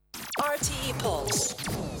RTE Pulse.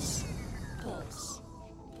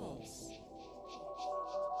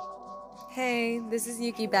 Hey, this is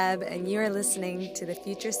Yuki Beb, and you are listening to the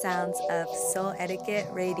future sounds of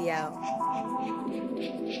Souletiquette Radio.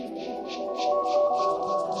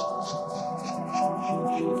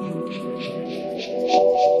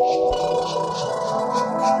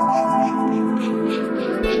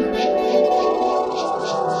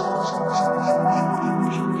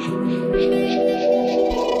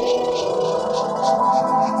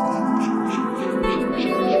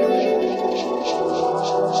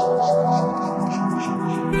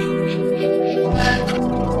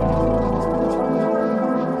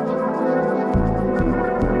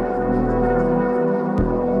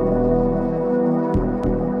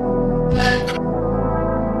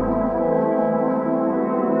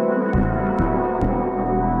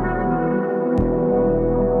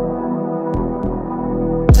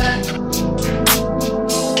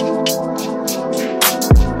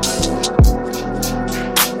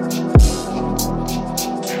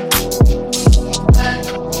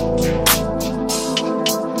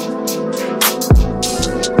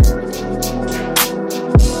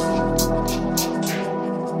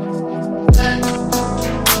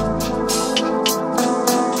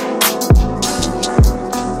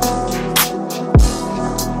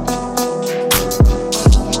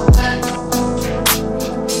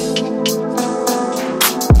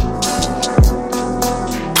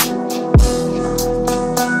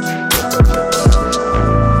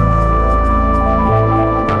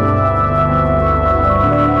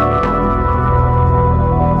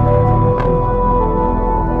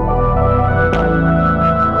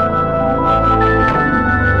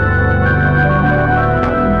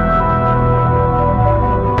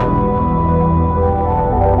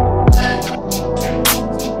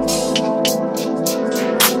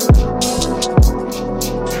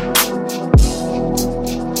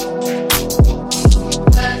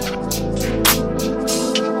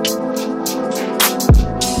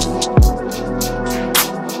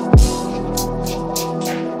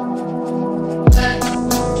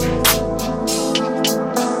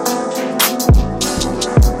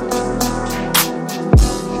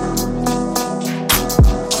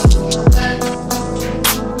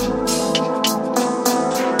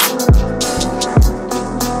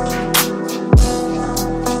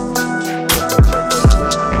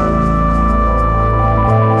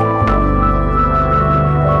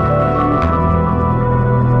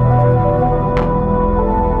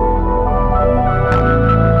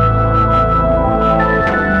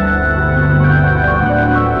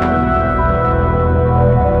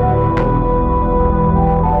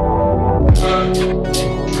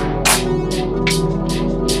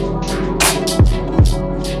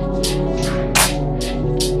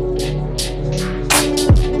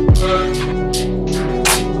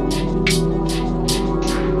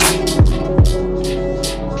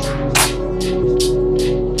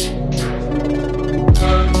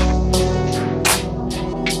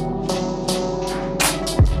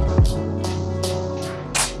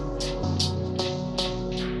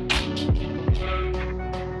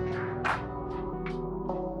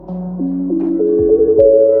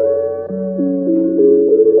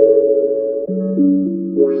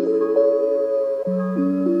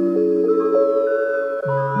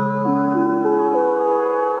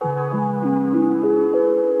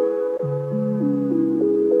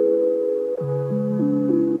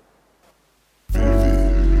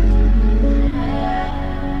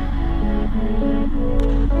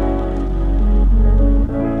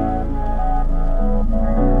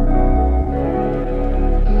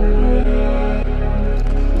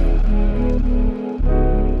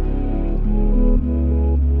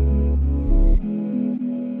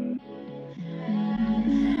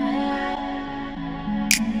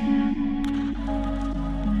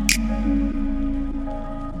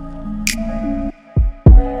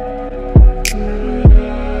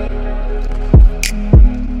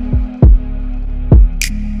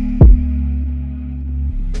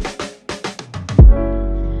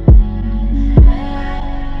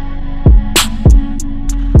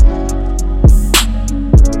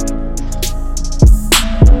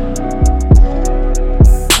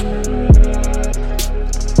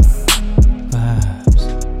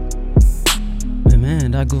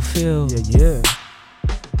 Feel. Yeah.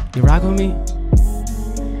 You rock with me?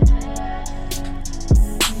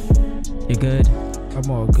 You good? I'm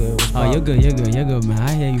all good. You're good, man.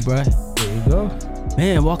 I hear you, bro. There you go.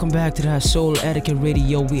 Man, welcome back to that Souletiquette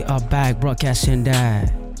Radio. We are back broadcasting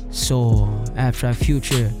that soul, abstract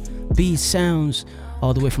future, beat sounds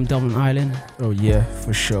all the way from Dublin, Ireland. Oh yeah,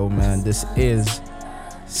 for sure, man. This is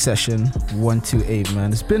Session 128,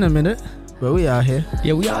 man. It's been a minute, but we out here.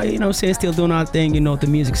 Yeah, we are, you know what I'm saying, still doing our thing, you know, the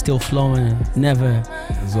music's still flowing. Never.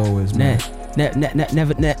 As always, man.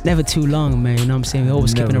 Never too long, man, you know what I'm saying? We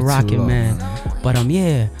always keeping it rocking, man. But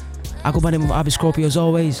yeah, I go by the name of Abi Scorpio as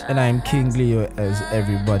always. And I'm King Leo, as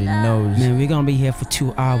everybody knows. Man, we're gonna be here for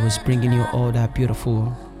 2 hours bringing you all that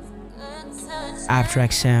beautiful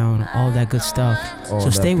abstract sound, all that good stuff. So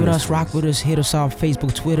stay with us, rock with us, hit us up,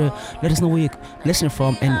 Facebook, Twitter. Let us know where you're listening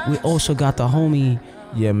from. And we also got the homie.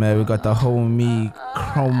 Yeah, man, we got the homie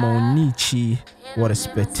Chromonicci. What a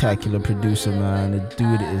spectacular producer, man. The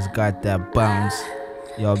dude has got that bounce.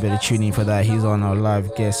 Y'all better tune in for that. He's on our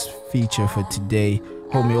live guest feature for today.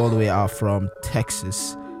 Homie all the way out from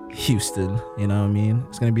Texas, Houston. You know what I mean?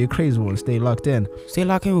 It's gonna be a crazy one. Stay locked in. Stay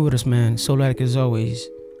locked in with us, man. Souletiquette as always.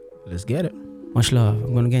 Let's get it. Much love.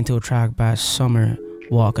 I'm gonna get into a track by Summer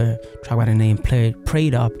Walker. Track by the name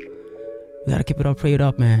Prayed Up. We gotta keep it up, prayed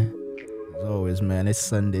up, man. As always, man, it's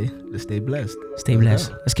Sunday. Let's stay blessed. Stay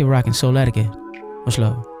blessed. Let's keep rocking. Souletiquette. Much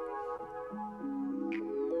love.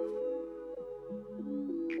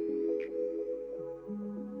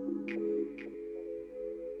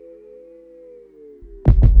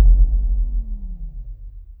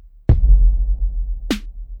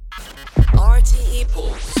 RTE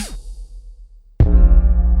Pulse.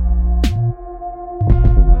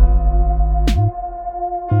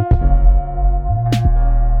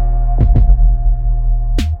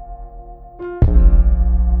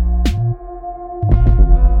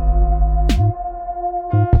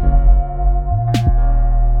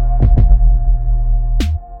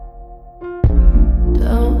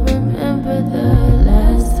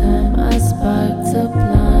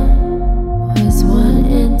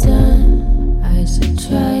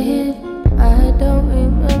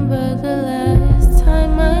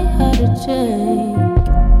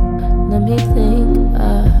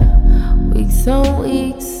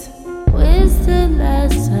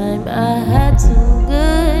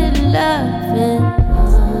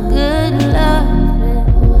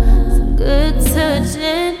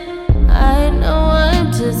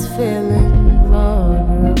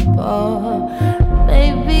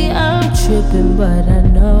 But I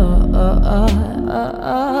know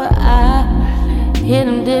I hear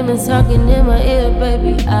them demons talking in my ear,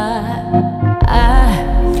 baby. I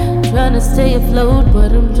trying to stay afloat,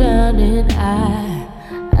 but I'm drowning. I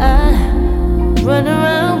run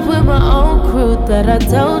around with my own crew that I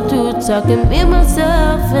told you, talking me,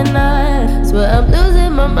 myself, and I swear I'm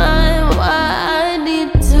losing my mind. Why I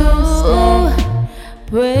need to stay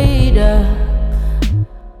prayed up,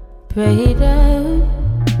 prayed up.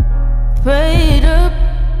 Prayed up,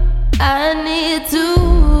 I need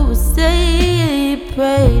to stay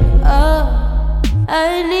prayed up.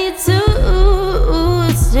 I need to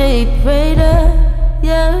stay prayed up,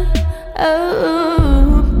 yeah.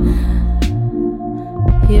 Oh.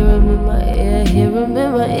 Hear him in my ear, hear him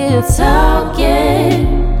in my ear talking.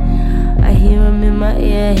 I hear him in my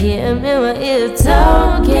ear, hear him in my ear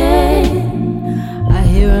talking. I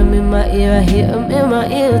hear him in my ear, I hear him in my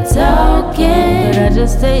ear talking. But I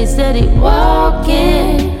just stay steady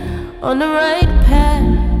walking on the right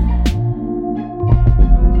path.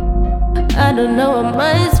 I don't know what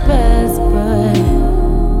mine's best, but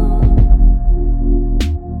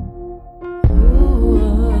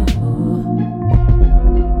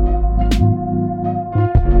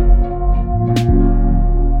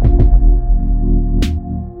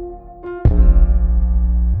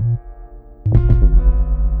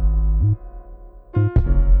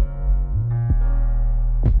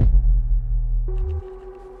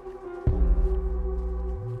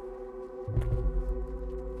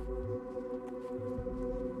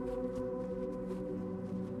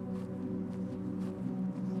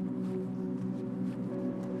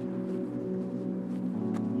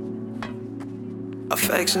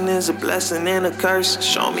Affection is a blessing and a curse.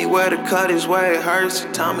 Show me where the cut is, where it hurts.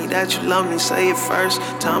 Tell me that you love me, say it first.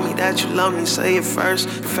 Tell me that you love me, say it first.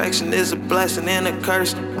 Affection is a blessing and a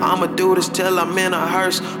curse. I'ma do this till I'm in a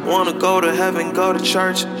hearse. Wanna go to heaven, go to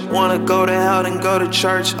church. Wanna go to hell, then go to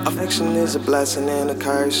church. Affection is a blessing and a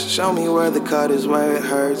curse. Show me where the cut is, where it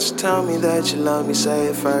hurts. Tell me that you love me, say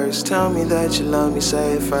it first. Tell me that you love me,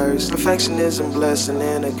 say it first. Affection is a blessing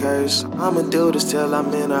and a curse. I'ma do this till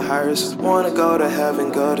I'm in a hearse. Wanna go to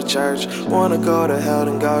heaven, go to church. Wanna go to hell,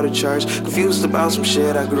 then go to church. Confused about some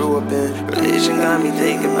shit I grew up in. Religion got me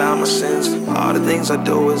thinking about my sins. All the things I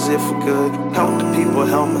do is if for good. Help the people,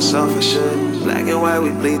 help myself, I should. Black and white, we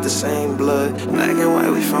bleed the same blood. Black and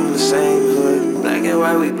white, we from the same hood. Black and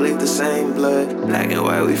white, we bleed the same blood. Black and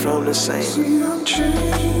white, we from the same. See, I'm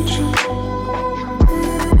changing.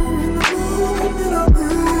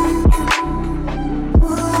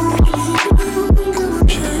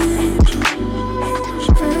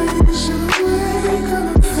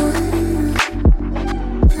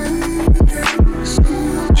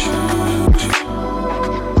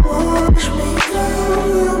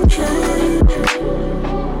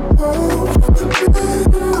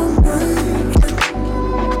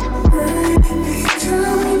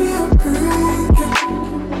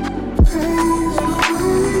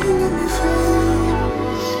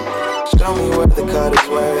 Show me where the cut is,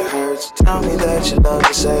 where it hurts. Tell me that you love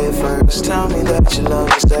me, say it first. Tell me that you love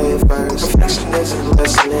me, say it first. Perfection is a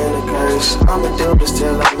blessing and a curse. I'ma do this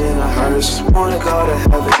till I'm in a hearse. Wanna go to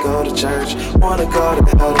heaven, go to church. Wanna go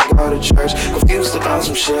to hell, to go to church. Confused about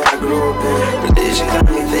some shit I grew up in. Religion got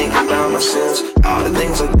me thinking about my sins. All the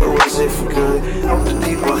things I do as if I could. Help the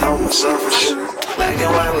people, help myself for sure. Black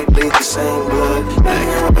and white, we bleed the same blood. Black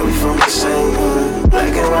and white, we from the same hood.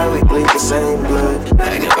 Black and white, we bleed the same blood.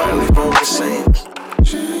 Black and white, we from the same.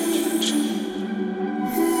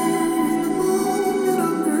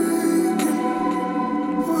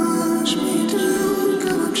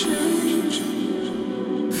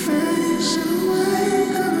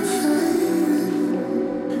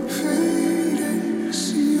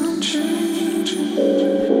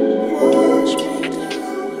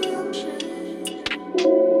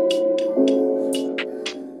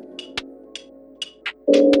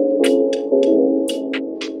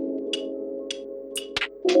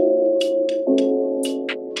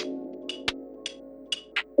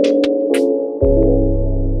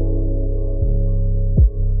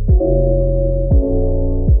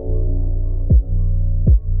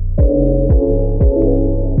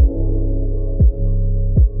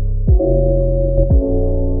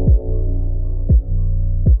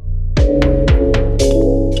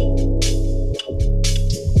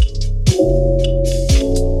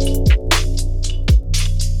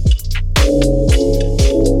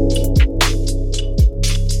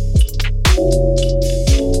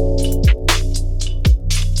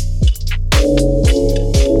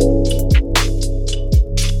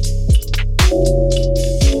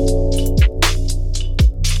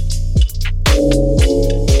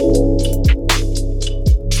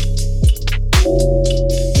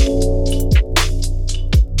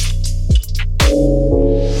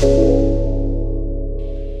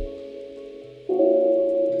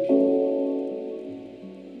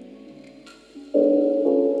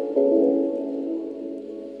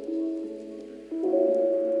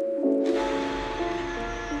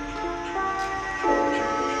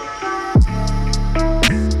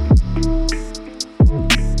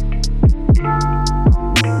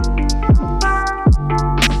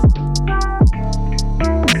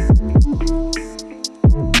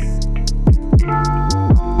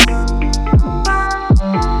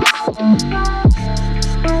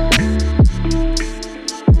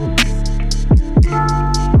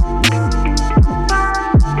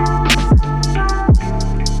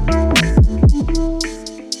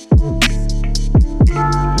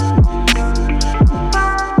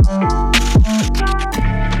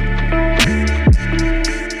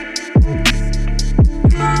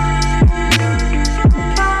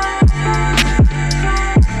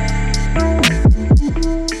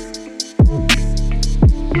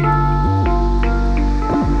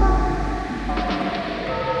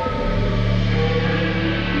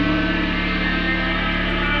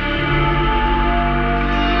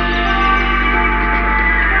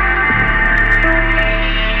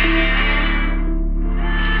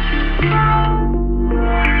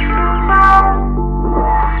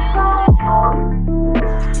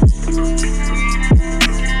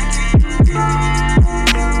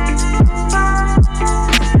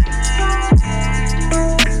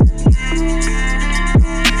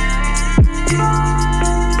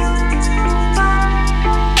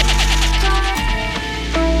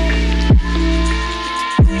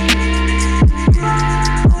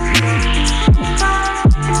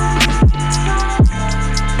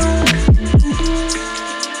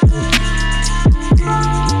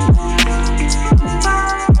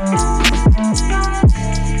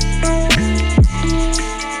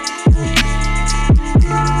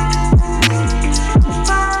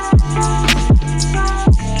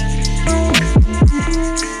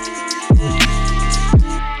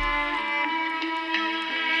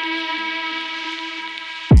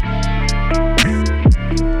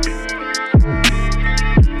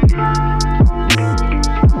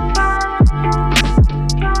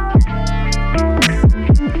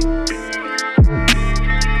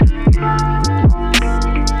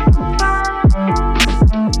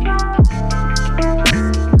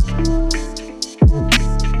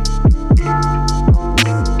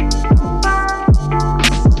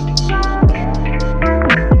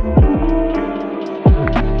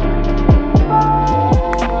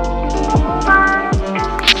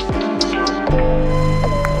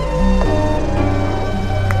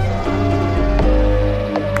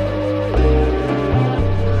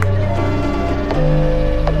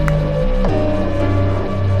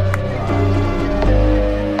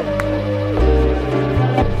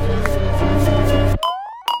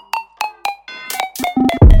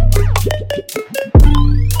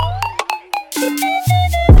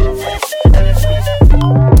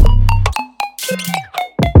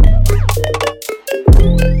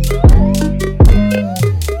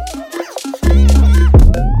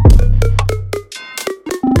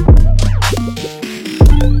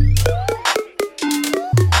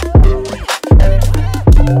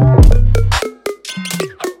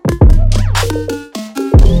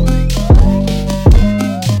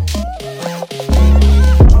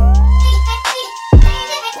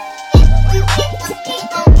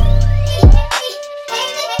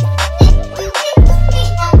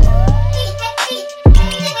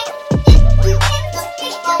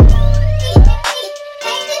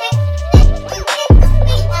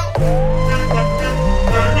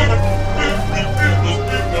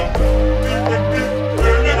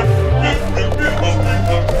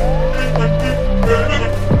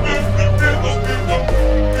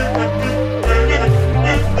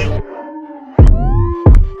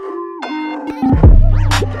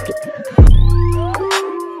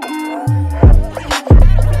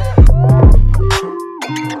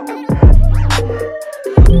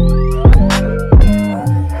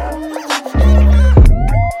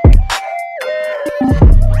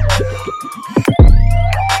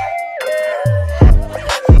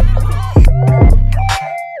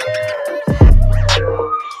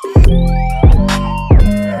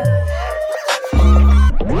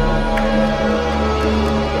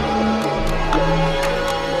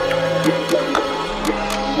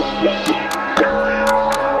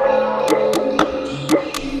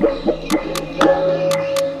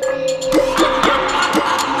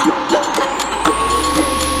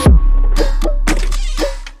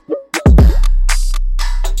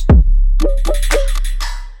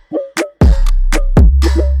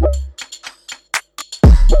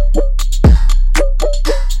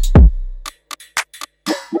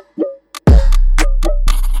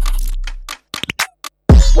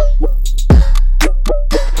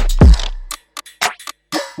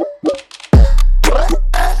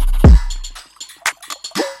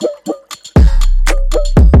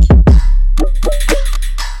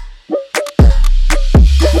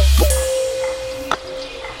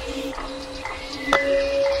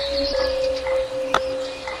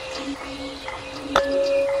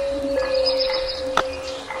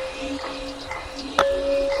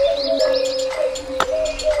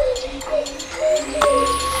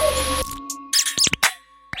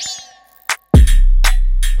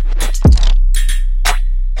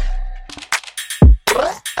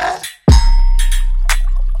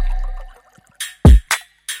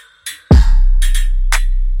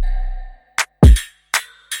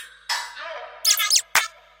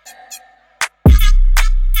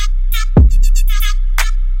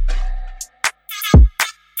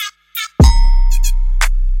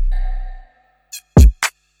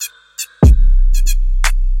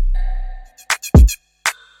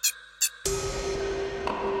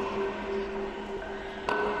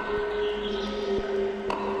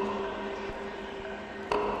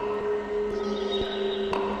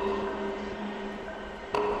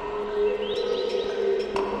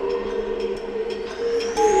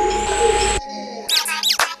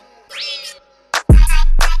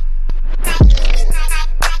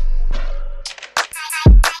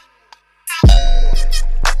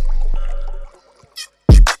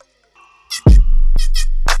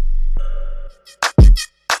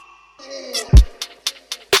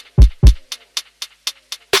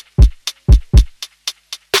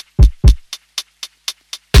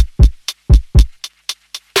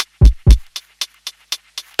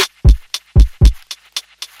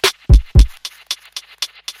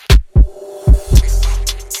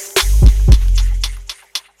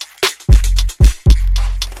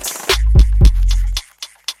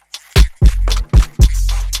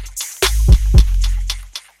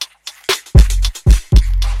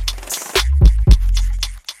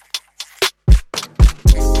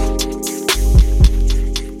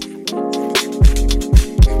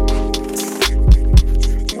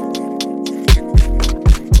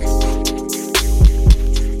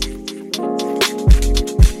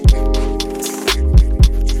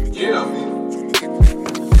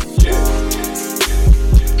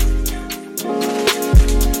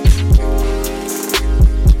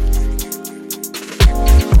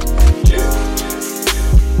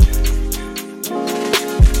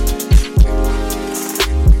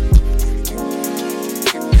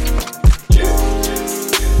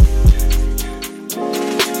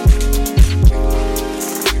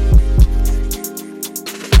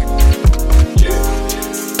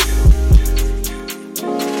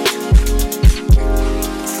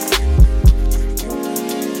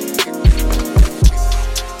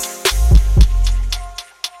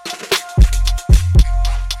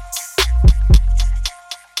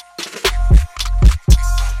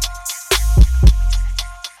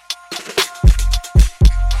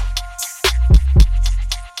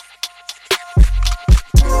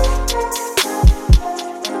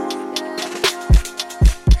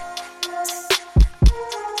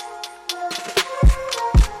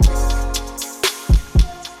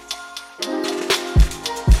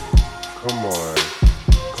 Come on,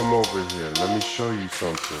 come over here. Let me show you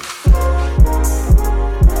something.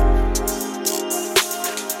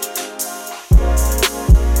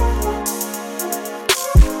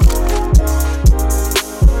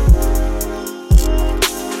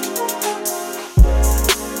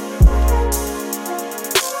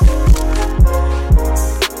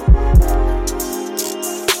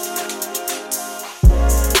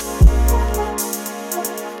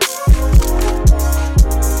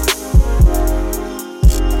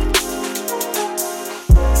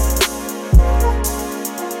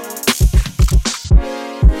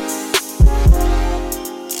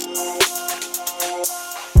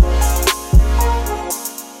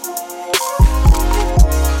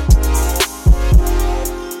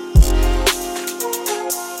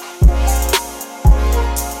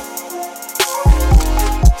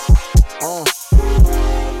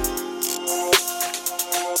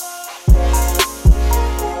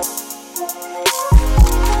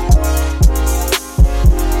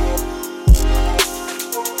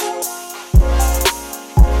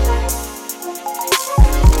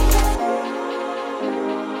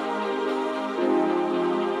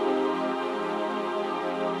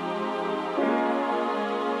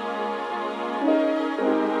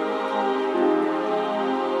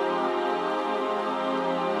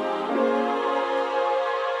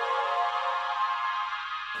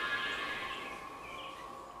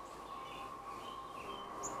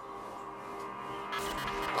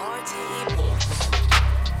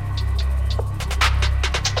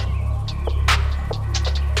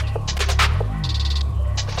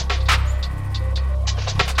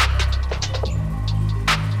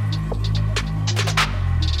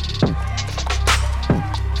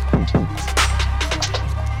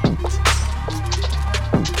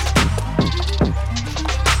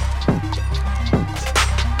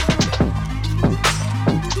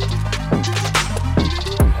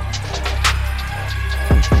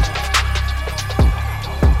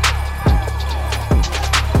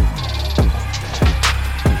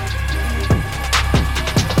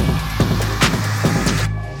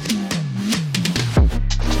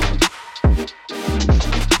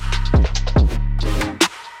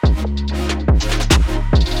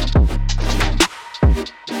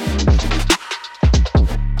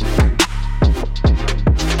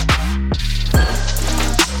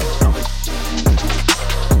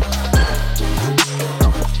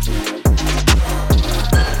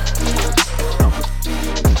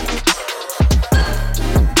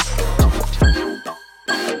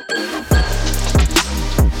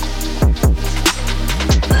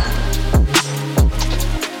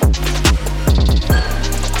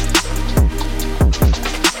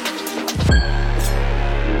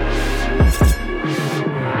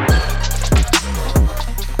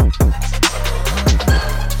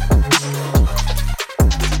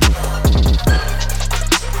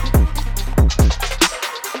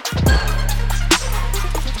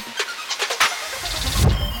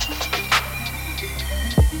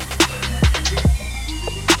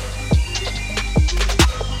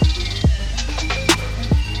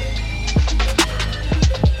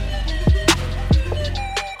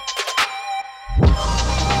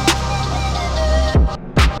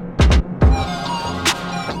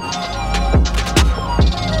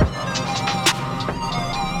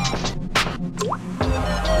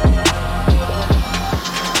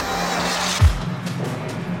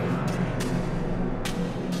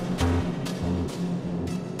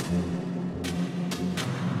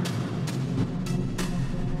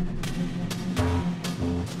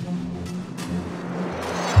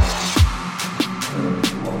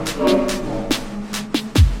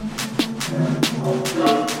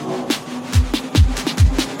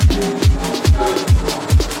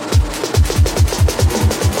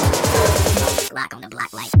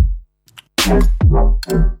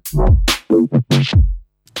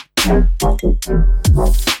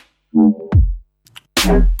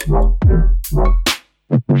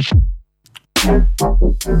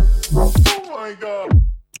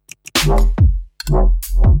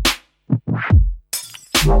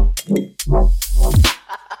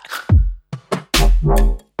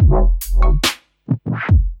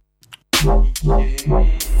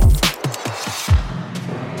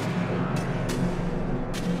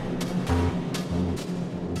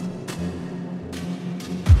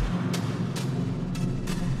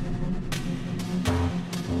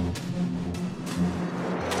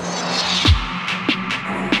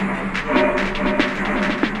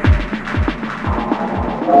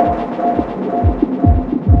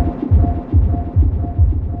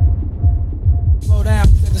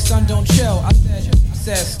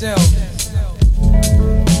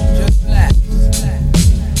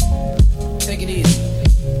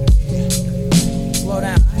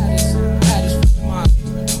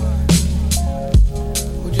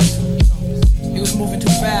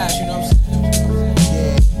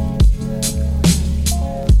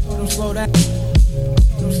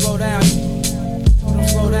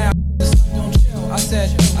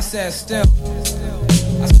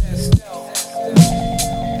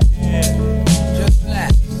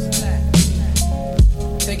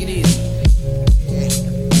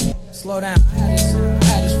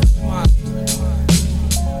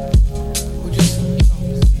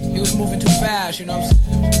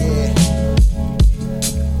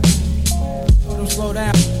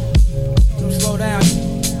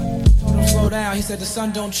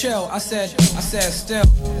 Don't chill. I said still. I said still.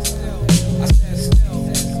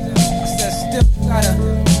 Gotta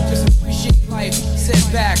just appreciate life.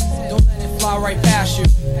 Sit back. Don't let it fly right past you.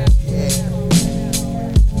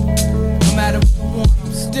 No matter what,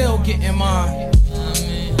 I'm still getting mine.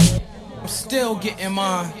 I'm still getting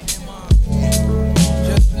mine.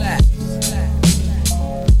 Just relax.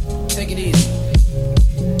 Take it easy.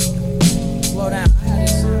 Slow down. I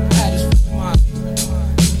had this mind.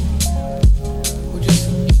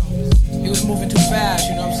 He was moving too fast,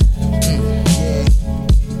 you know what I'm saying?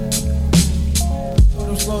 Told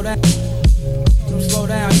him slow down. Told him slow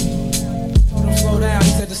down. Told him slow down.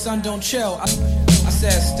 He said the sun don't chill. I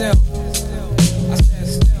said still. I said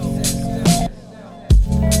still.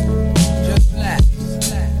 Just relax.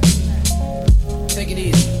 Take it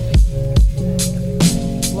easy.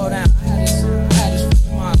 Slow down. I had this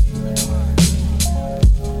mind.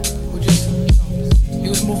 He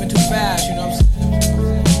was moving too fast, you know what I'm saying?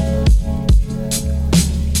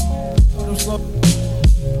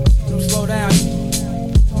 Slow down.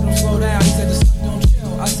 Slow down. He said the sun don't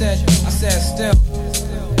chill. I said still.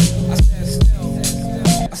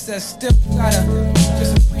 I said still. Gotta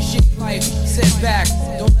just appreciate life. Sit back.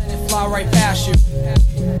 Don't let it fly right past you.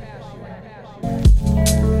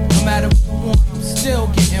 No matter what, I'm still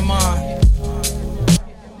getting mine.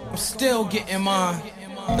 I'm still getting mine.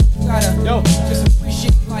 Gotta just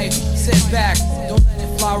appreciate life. Sit back. Don't let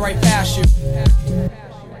it fly right past you.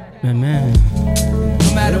 Man.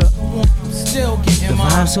 No matter what, I'm still getting the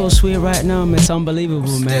mine. vibe's so sweet right now, man. It's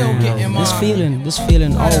unbelievable, man. This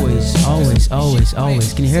feeling,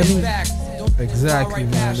 always. Can you hear me? Exactly,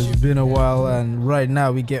 man. It's been a while, and right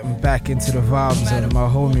now we're getting back into the vibes, and my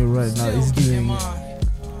homie right now is doing.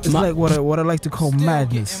 It's like what I like to call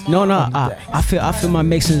madness. No, I feel my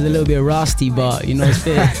mixing is a little bit rusty, but you know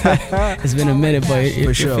it's been a minute, but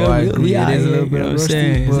for sure, I agree. It is a little bit rusty.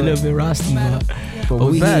 It's a little bit rusty, but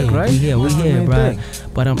we're back, here, right? We're here, bro.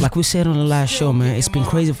 But like we said on the last show, man, it's been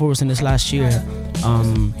crazy for us in this last year. I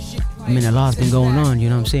mean, a lot's been going on, you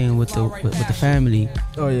know what I'm saying, with the family.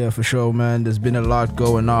 Oh yeah, for sure, man. There's been a lot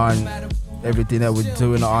going on. Everything that we're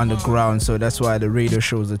doing on the ground, so that's why the radio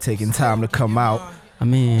shows are taking time to come out. I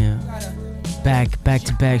mean, back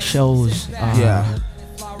to back shows.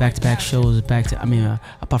 Back to back shows.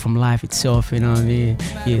 Apart from life itself, you know what I mean?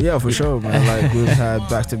 Yeah, for sure, man. Like we've had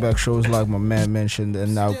back to back shows, like my man mentioned,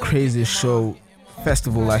 and our craziest show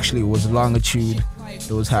festival actually was Longitude. It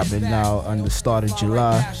was happening now on the start of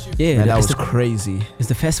July. Yeah, and that was crazy. It's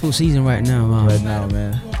the festival season right now. Right now,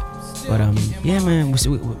 man. But yeah, man,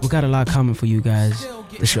 we got a lot coming for you guys.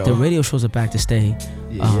 The radio shows are back to stay.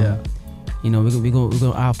 Yeah. You know, we're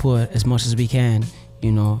gonna output as much as we can.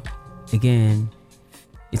 You know, again,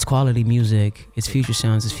 it's quality music, it's future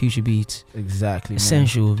sounds, it's future beats. Exactly,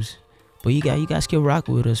 essentials. Man. But you guys can rock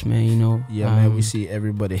with us, man. You know. Yeah, man. We see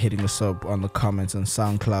everybody hitting us up on the comments on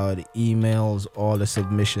SoundCloud, emails, all the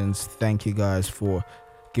submissions. Thank you guys for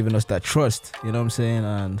giving us that trust. You know what I'm saying?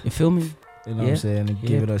 And you feel me? You know what I'm saying? And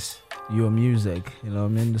giving us your music. You know what I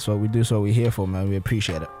mean? That's what we do. That's what we're here for, man. We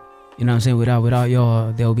appreciate it. You know what I'm saying? Without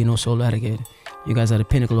y'all, there will be no Souletiquette. You guys are the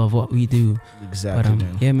pinnacle of what we do. Exactly,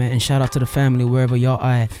 man. Yeah, man. And shout out to the family wherever y'all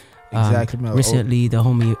are. Exactly, man. Recently, the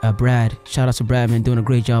homie Brad, shout out to Brad, man, doing a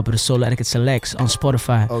great job with the Souletiquette Selects on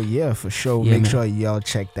Spotify. Oh yeah, for sure. Yeah, Make man. sure y'all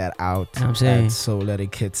check that out. You know what I'm saying? At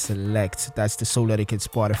Souletiquette Select. That's the Souletiquette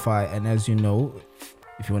Spotify. And as you know,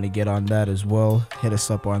 if you want to get on that as well, hit us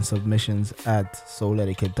up on submissions at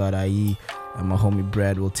souletiquette.ie, and my homie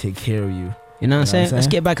Brad will take care of you. You know what I'm saying? Let's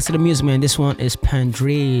get back into the music, man. This one is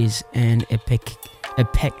Pandres and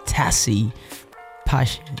Epictasy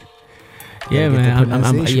Passion. Yeah, man.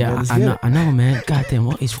 I know, man. Goddamn,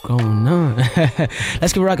 what is going on?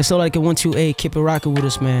 Let's keep it rocking. Souletiquette 128. Keep it rocking with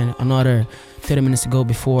us, man. Another 30 minutes to go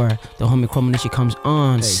before the homie Chromonicci comes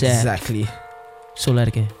on set. Exactly.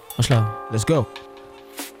 Souletiquette. What's love? Let's go.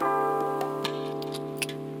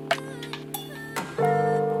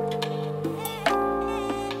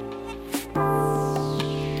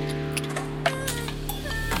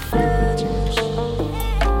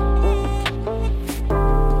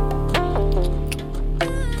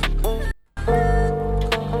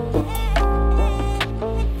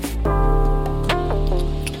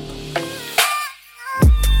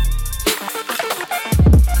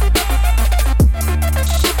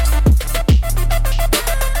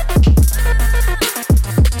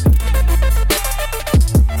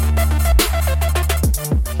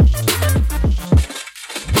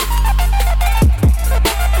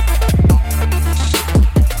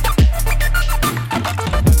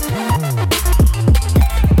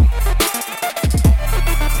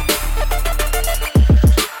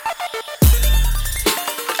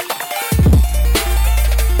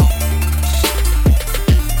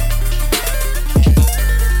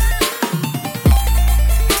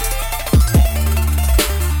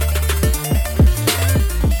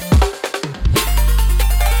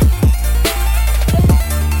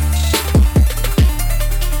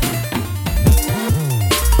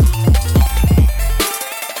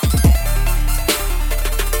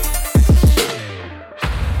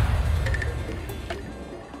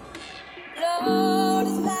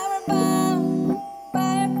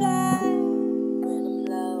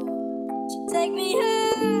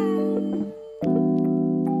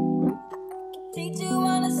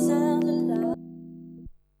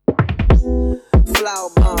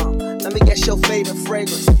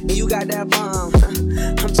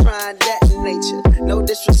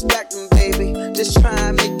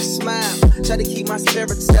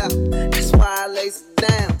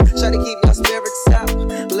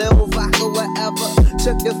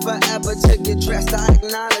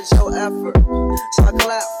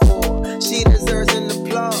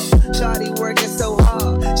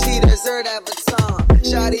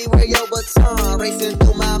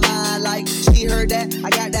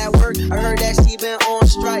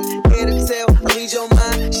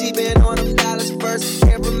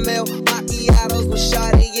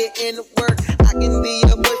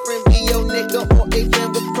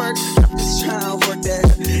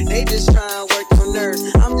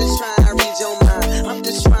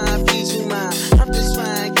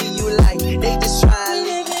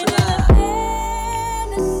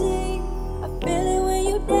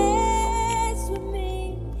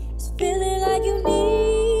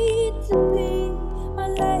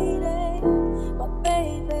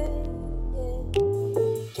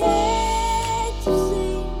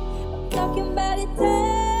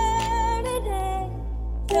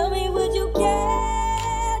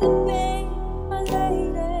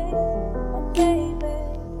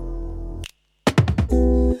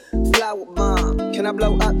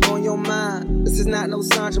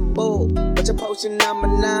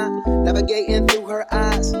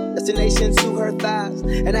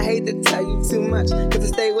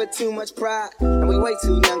 Too much pride, and we way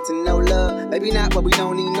too young to know love. Maybe not, but we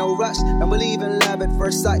don't need no rush. Don't believe in love at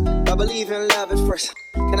first sight, but believe in love at first.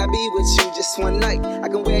 Can I be with you just one night? I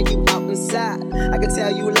can wear you out inside. I can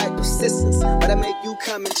tell you like persistence, but I make you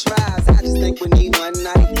come and try. I just think we need one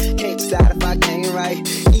night. Can't decide if I can't right.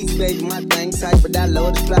 Easy baby, my thing tight, but that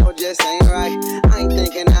loaded flower just ain't right. I ain't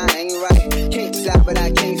thinking I ain't right. Can't decide, but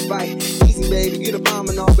I can't fight. Easy baby, you the bomb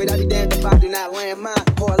and all, but I be damned if I do not land mine.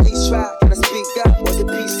 Or at least try. Can I speak up? Was it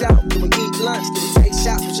peace out? Can we eat lunch? Can we take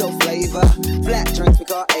shots with your flavor? Flat drinks we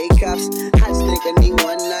call A-cups. I just think I need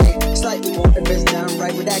one night. Slightly more if it's done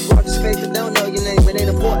right. With that gorgeous face that don't know your name, it ain't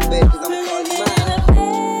important, baby, cause I'ma call you mine.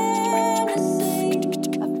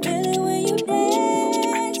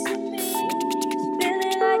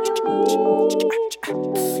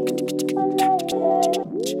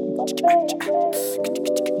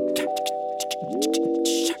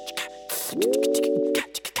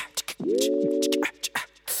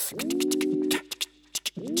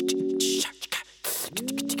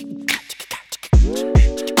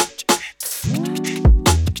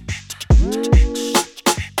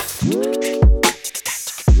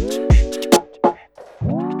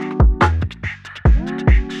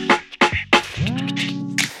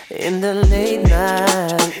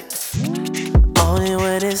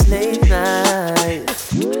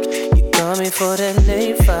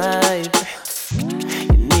 late 5.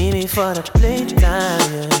 You need me for the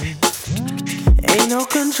playtime. Ain't no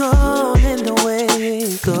control in the way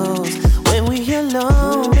it goes. When we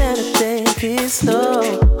alone, better take it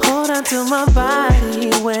slow. Hold on to my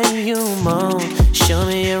body when you moan. Show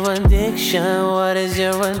me your addiction, what is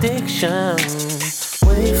your addiction?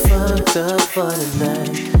 We fucked up for the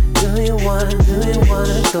night. Do you wanna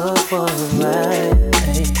go for a ride?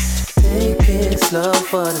 Hey, take it slow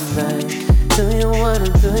for the night. Do you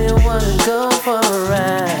wanna go for a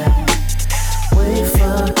ride? We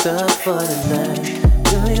fucked up for the night.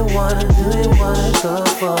 Do you wanna go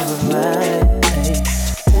for a ride?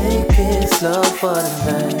 Hey, take it slow for the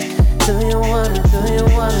night. Do you wanna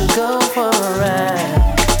go for a ride?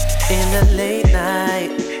 In the late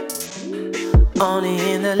night, only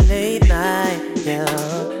in the late night, yeah.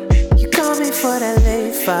 You call me for that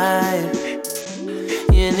late 5.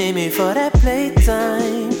 You need me for that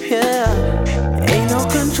playtime, yeah. Ain't no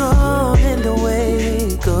control in the way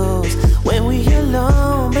it goes. When we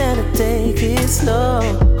alone, better take it slow.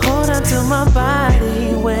 Hold on to my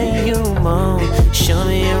body when you moan. Show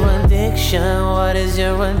me your addiction, what is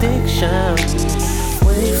your addiction?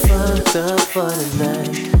 We fucked up for the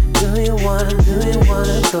night. Do you wanna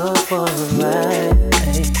go for a ride?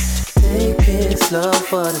 Hey, take it slow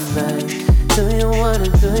for the night. Do you wanna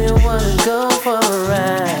go for a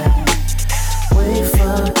ride? We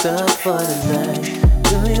fucked up for the night.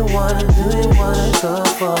 Do you wanna go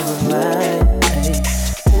for a ride?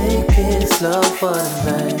 Hey, take it slow for the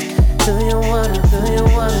night. Do you wanna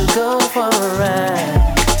go for a ride?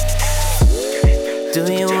 Do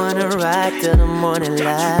you wanna ride till the morning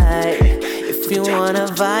light? If you wanna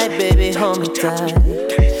vibe, baby, hold me tight.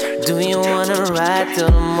 Do you wanna ride till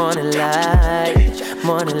the morning light?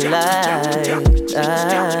 Morning light.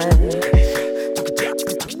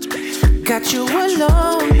 Got you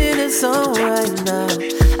alone in the zone right now.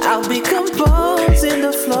 I'll be composing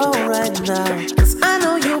the flow right now. Cause I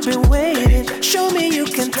know you've been waiting. Show me you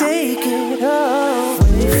can take it. Oh,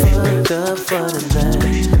 we fucked up for the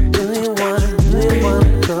night. Do you wanna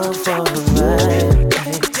go for a ride?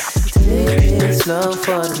 Hey, take it slow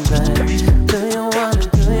for the night. Do you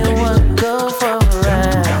wanna go for a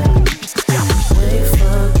ride? We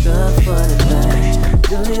fucked up for the night.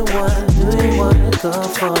 Do you wanna go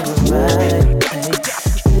for a ride?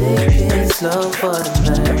 Hey, take it slow for the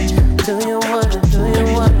night. Do you wanna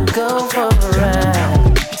go for a ride?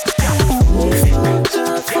 We fucked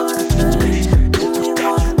up for the night. Do you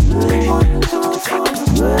wanna go for a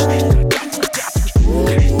ride?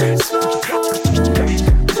 Take it slow for the night.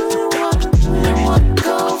 Do you wanna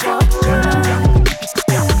go for a ride?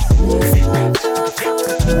 We fucked up for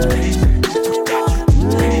the night.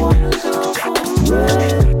 Do you wanna go for a ride?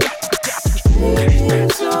 Take it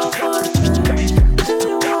slow for the night. Do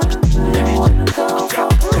you wanna go for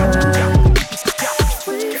a ride?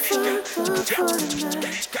 We fucked up for the night.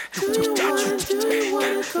 Do you wanna go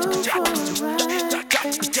for a ride?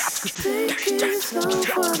 Take it slow for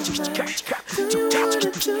the night. Do you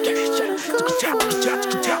wanna go for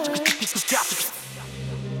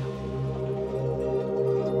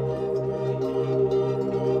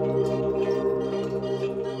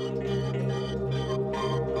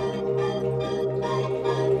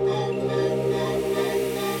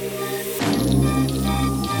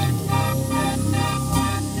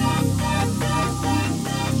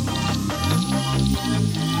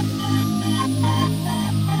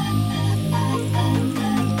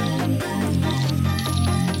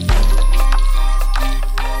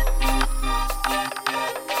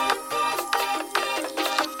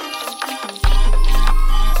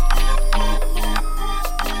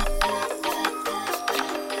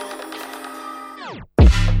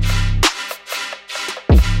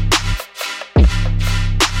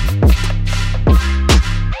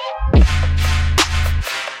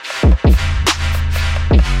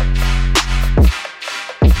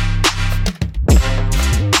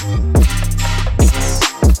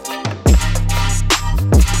a ride?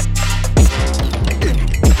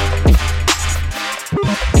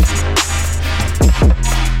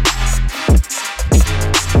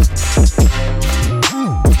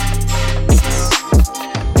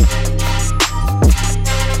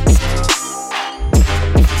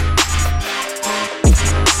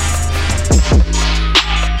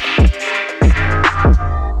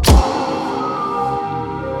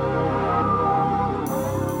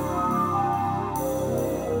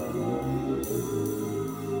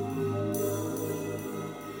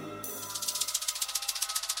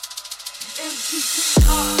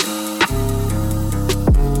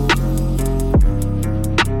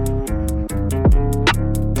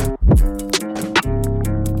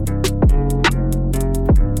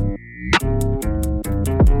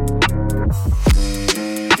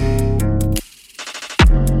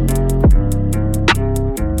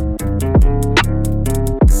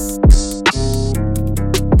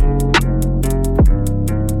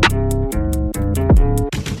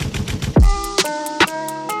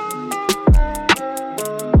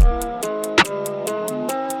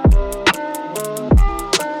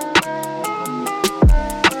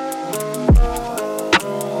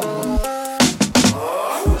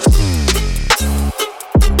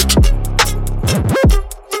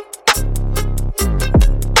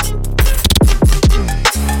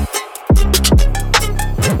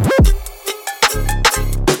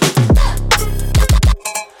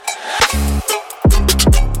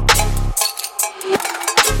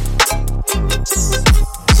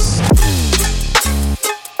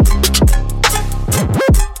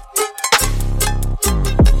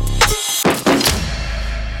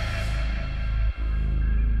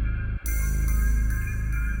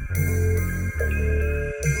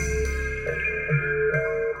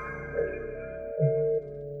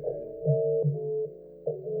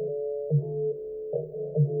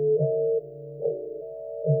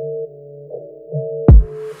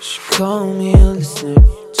 She called me a listener,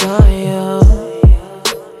 turn up.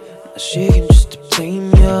 Now she can just blame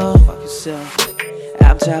you. Fuck yourself.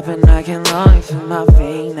 I'm trapping, I can long for my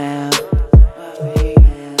vein now.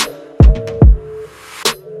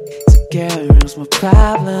 So girls, my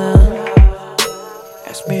problem.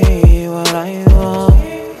 Ask me what I want,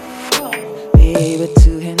 baby,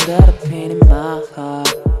 to handle the pain in my heart.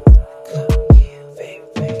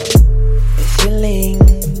 The feeling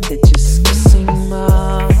that just kissing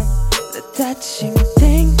more, the touching,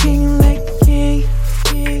 thinking like me.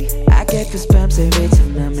 I get goosebumps every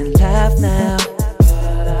time I'm in love now.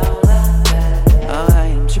 Oh, I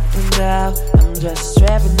am tripping out, I'm just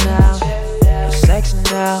trapping now. You're sexy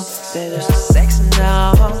now, they're just sexy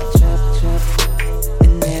now.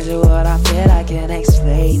 And there's what I feel I can't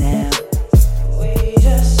explain now. Wait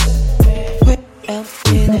a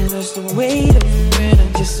minute, just wait a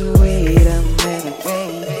minute, just wait a minute,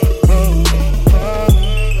 wait.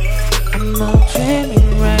 I'm not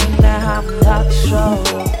dreaming right now, I'm not sure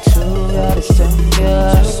to understand you.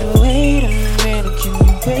 Just wait a minute, can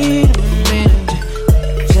you wait a minute?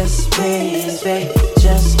 Just please, babe,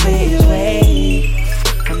 just please wait.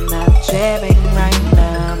 I'm not dreaming right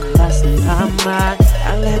now, I'm lost in my mind. I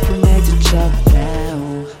let the magic jump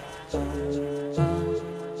down.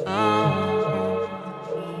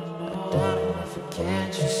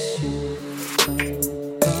 Can't you see?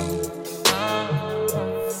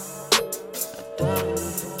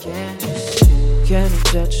 Can't you see? Can you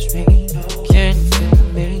touch me? Can you feel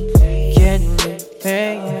me? Can you live me?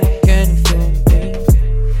 Can you feel me?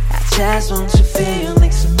 I just want to feel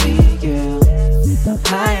next to me, girl. I'm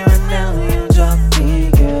high right now, you drop me,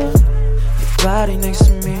 girl. Your body next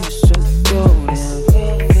to me is so good.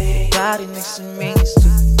 Your body next to me is so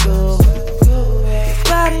good. Your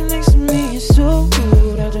body next to me is so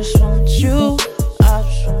good. I just want you. I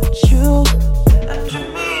just want you.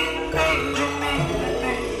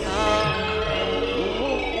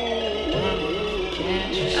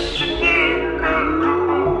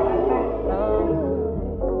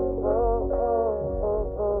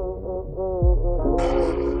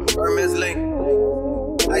 Hermes link,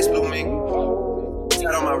 ice blue mink.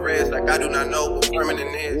 Tat on my wrist like I do not know what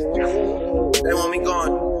permanent is. They want me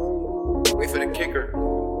gone. Wait for the kicker.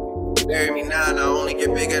 Bury me now and I only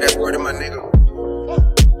get bigger. That's word of my nigga.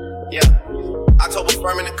 Yeah, October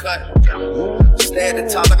permanent cut. Stay at the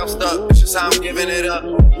top like I'm stuck. It's just how I'm giving it up.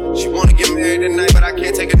 She wanna get married tonight, but I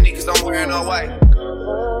can't take a knee cause I'm wearing all white.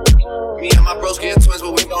 Me and my bros getting twins,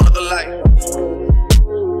 but we don't look alike.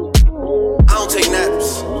 I don't take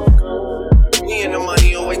naps. Me and the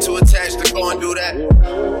money are way too attached to go and do that.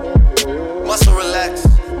 Muscle relax.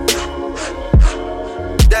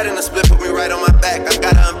 That in the split put me right on my back. I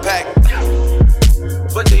gotta unpack.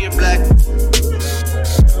 Put in your black.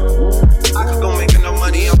 I could go making no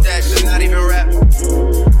money on that, and not even rap.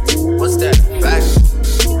 What's that? Facts.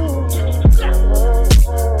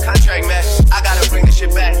 Contract match. I gotta bring this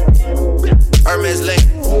shit back. Hermes link.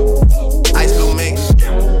 Ice blue mink.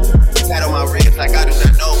 Tat on my wrist like I do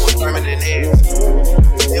not know what permanent is.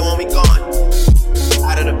 They want me gone.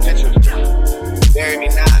 Out of the picture. Bury me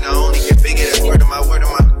now and I only get bigger. That's word of my.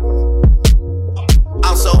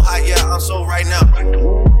 I'm so hot, yeah, I'm so right now.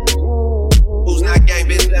 Who's not gang,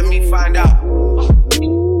 bitch, let me find out.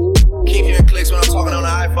 Keep hearing clicks when I'm talking on the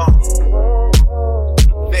iPhone.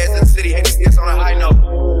 Feds in the city, hate to see us on a high note.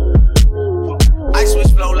 I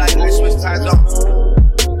switch flow like I switch time zone.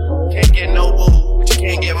 Can't get no woo, but you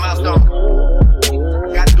can't get milestone.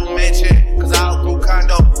 I gotta do mansion, cause I outgrew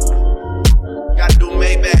condo. Gotta do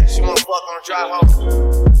Maybach, she wanna fuck on the drive home.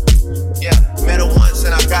 Yeah, met her once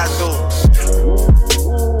and I got through.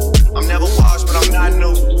 I'm never washed, but I'm not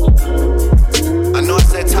new. I know I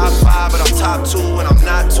said top 5, but I'm top 2, and I'm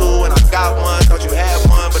not 2, and I got one. Thought you had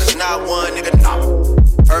one, but it's not one, nigga, no.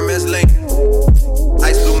 Hermes link,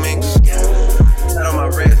 ice blue mink. Tat on my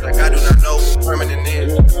wrist like I do not know what permanent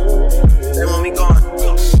is. They want me gone.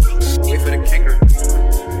 Wait for the kicker.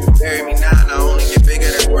 Bury me now, and I only get bigger.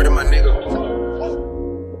 That's word of my nigga.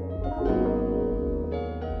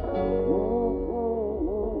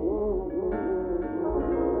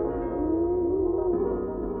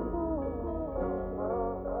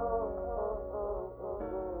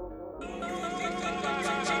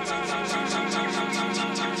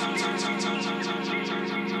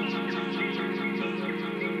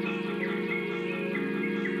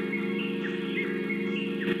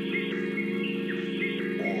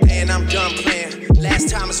 And I'm done playing. Last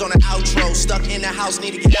time is on the outro. Stuck in the house,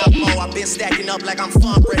 need to get out more. I've been stacking up like I'm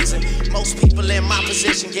fundraising. Most people in my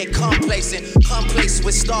position get complacent. Complacent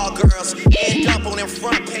with star girls. End up on them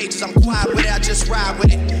front pages. I'm quiet with it, I just ride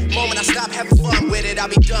with it. Moment I stop having fun with it, I'll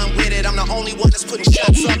be done with it. I'm the only one that's putting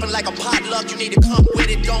shots up, and like a potluck, you need to come with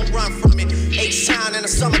it, don't run from it. H-Town in the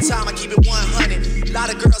summertime, I keep it 100.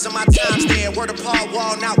 Lot of girls in my times there, word of Paul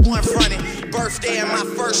Wall, not one fronted. Birthday in my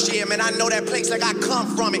first year, man, I know that place like I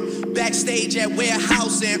come from it. Backstage at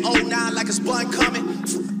Warehouse in 09 like a spun coming.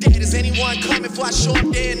 Dead, is anyone coming before I show up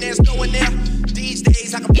there and there's no one there? These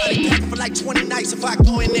days I can probably pack for like 20 nights if I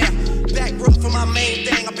go in there. Back rough for my main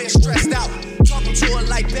thing, I've been stressed out. Talking to her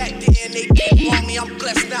like back then, they didn't want me, I'm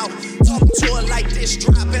blessed now. Talking to her like this,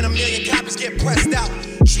 drop and 1 million copies get pressed out.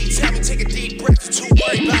 She tell me take a deep breath, you're too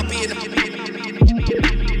worried about being a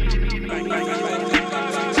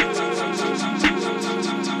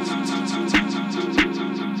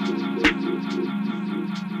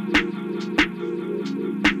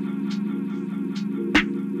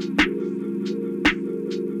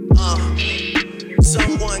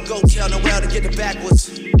someone go tell Noel to get the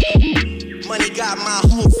backwards. Money got my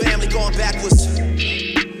whole family going backwards.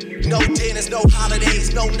 No dinners, no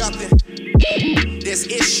holidays, no nothing. There's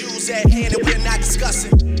issues at hand that we're not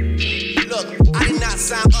discussing. Look, I did not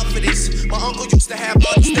sign up for this. My uncle used to have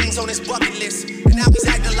all these things on his bucket list, and now he's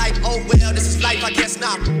acting like, oh well, this is life, I guess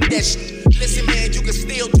not. That shit. Listen, man, you can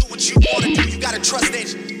still do what you wanna do. You gotta trust that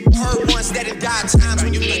shit. Heard ones that in dire times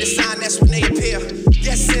when you need a sign, that's when they appear.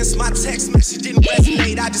 Guess since my text message didn't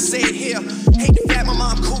resonate, I just say it here. Hate the fact my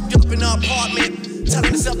mom cooped up in her apartment,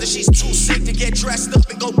 telling herself that she's too sick to get dressed up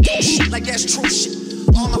and go do shit like that's true shit.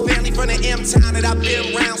 All my family from the M-town that I've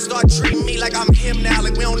been around start treating me like I'm him now.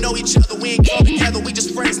 Like we don't know each other, we ain't grown together, we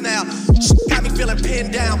just friends now. Shit got me feeling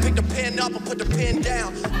pinned down. Pick the pen up and put the pen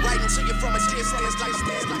down. Writing to you from a distance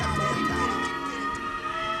like I'm worried about it.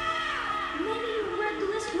 Maybe you read the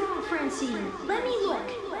list wrong, Francine. Let me look.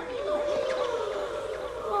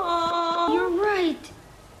 Oh, you're right.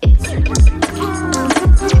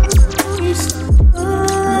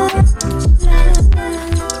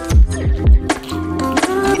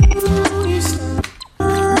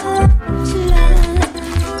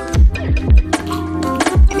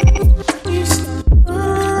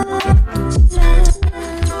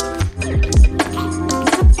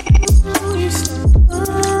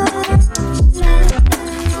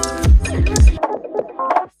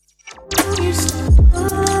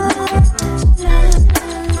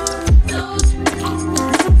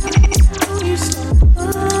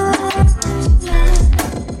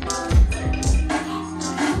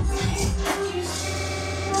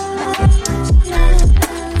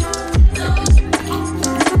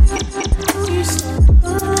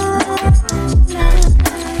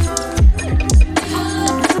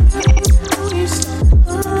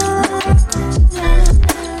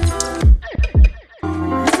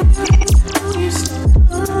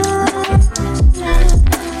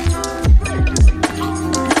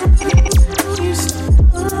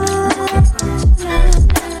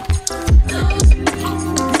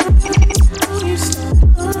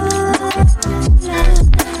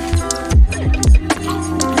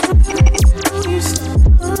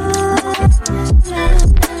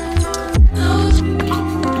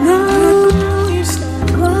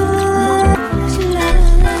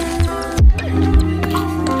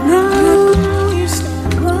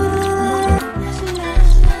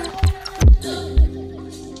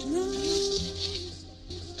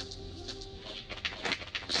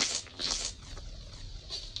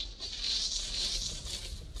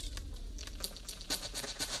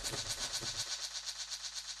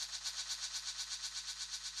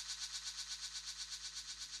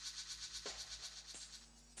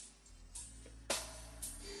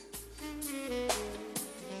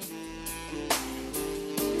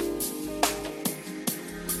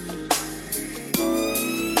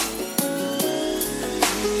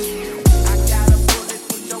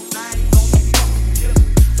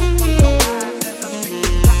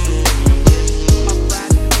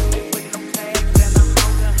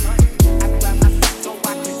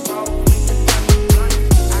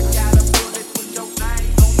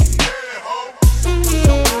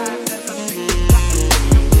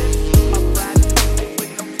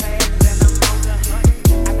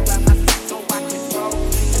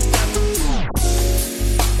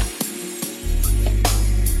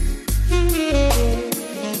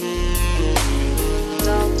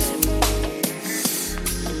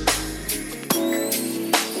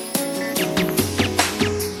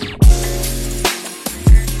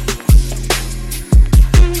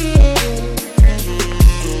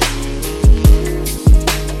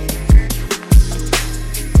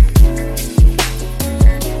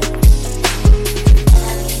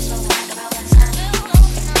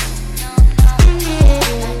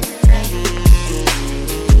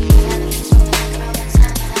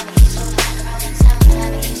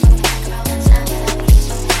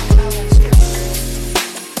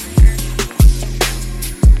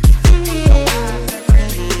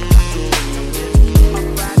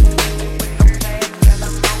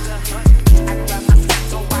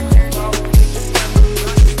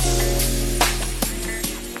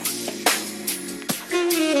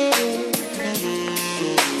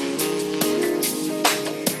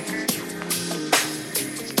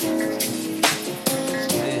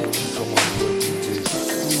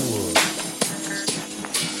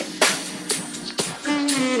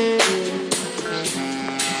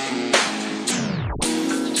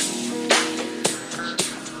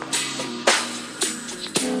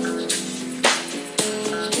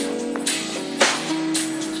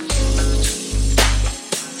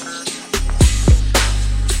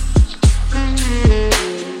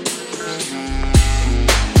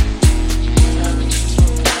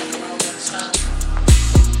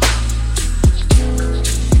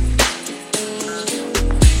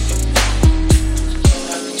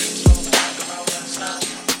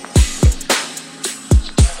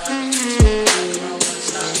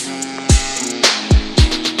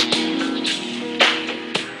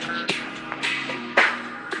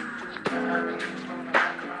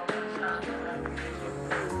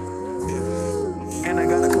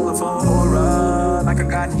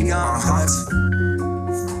 got neon lights.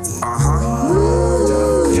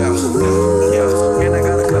 Yeah. And I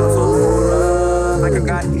got a colorful aura, like I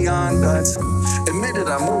got neon guts. Admitted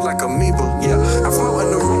I move like amoeba, yeah. I float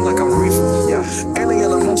in the room like I'm reefer, yeah.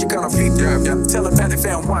 Alien emoji kind of feet there, yeah. Telepathic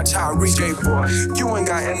fan, watch how I reach, boy. You ain't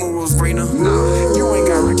got emeralds greener, nah. You ain't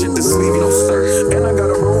got Richard the sleeve, no sir. And I got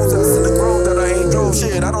a rose that's in the grove that I ain't drove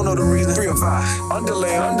shit. I don't know the reason. 3 or 5,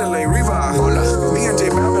 underlay, revive. Hola, me and J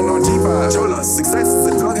Balvin on G5. Chola, success is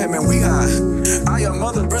a drug him and we high. I am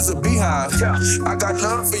mother Briz a beehive. Yeah. I got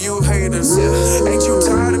love for you haters. Yeah. Ain't you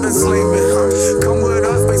tired of enslavement? Come with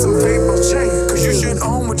us, make some paper. Cause you should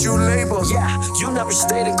own what you label. Yeah, you never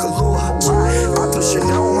stayed in Kahlua. I put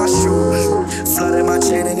Chanel on my shoes, flooded my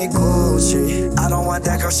chain and it Gucci. I don't want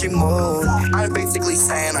that girl, she moved. I'm basically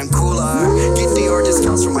saying I'm cooler. Get Dior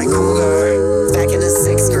discounts from my cougar. Back in the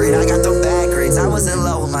 6th grade, I got the bad grades. I was in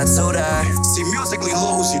love with my tutor. See, musically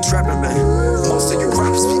low, you trapping, man. Most of you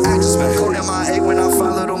rappers be actors, man. Go to my A when I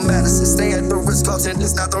follow the medicine. Stay at the Ritz Carlton,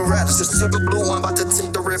 it's not the rats. Just took a blue one, about to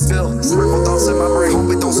take the refill. Sprinkle thoughts in my brain, hope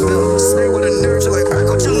it don't spill. Stay with a nerd, you like back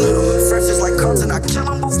on your little. Fresh is like Compton, I kill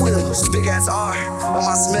him with wheels. Big ass R on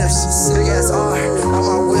my Smiths, big ass R on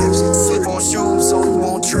my whips. Slip on shoes, so you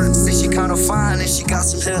won't trip. Say she kinda fine and she got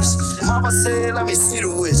some hips. Mama said, let me see the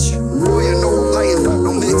witch. Boy, you know I'm lighting up,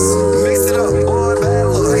 no mix. Mix it up, boy, bad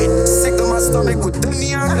look. Sick to my stomach with them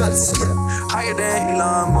neon guts. Higher than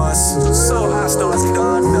Elon Musk. So high, stars get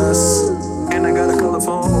on us. And I got a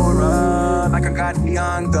colorful aura, like I got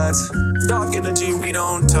neon guts. Dark energy we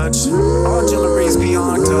don't touch. All jewelry's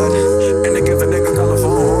beyond touch. And they give a nigga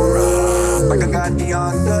colorful aura, like I got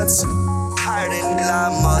neon guts. Higher than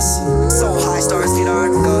Elon Musk. So high, stars get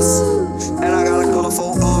on us. And I got a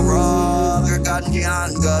colorful aura, like I got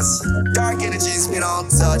neon guts. Dark energies we don't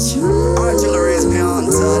touch. All jewelry's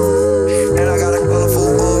beyond touch. And I got a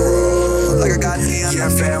colorful aura, like I got neon. Yeah,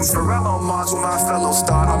 fam, Pharrell on Mars with my fellow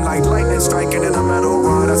star. I'm like lightning striking in a metal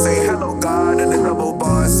rod. I say hello God in the double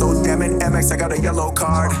bars. So damn it, MX, I got a yellow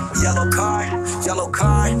card. Yellow card.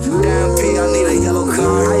 Damn P, I need a yellow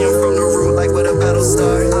card. I am from the root like where the battle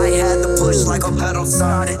started. I had to push like a pedal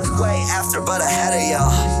started. Way after, but ahead of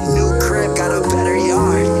y'all. New crib, got a better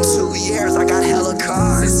yard. 2 years, I got hella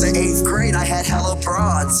cars. Since the 8th grade, I had hella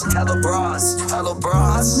broads. Hella bras.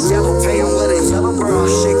 Yellow paying with a yellow bra.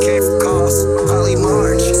 Shit came from cost. Holly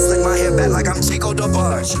March. Slick my hair back like I'm Chico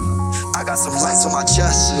DeBarge. I got some lights on my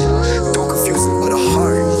chest. Don't confuse it with a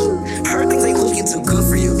heart. Heard things ain't looking too good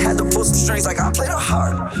for you. Had to pull some strings like I played a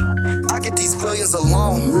harp. I get these billions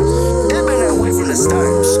alone. It been that way from the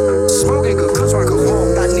start. Smoking good cause rock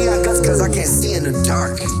alone. Got neon guts cause I can't see in the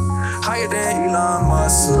dark. Higher than Elon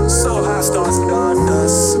Musk. So high, stars get on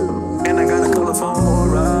dust. And I got a colorful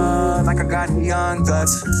aura, like I got neon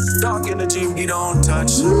guts. Dark energy we don't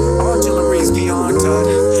touch. All jewelry's beyond touch.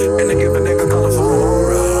 And they give a nigga colorful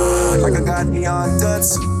aura, like I got neon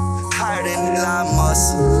guts. Higher than Elon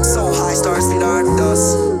Musk. So high, stars get on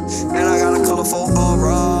dust. And I got a colorful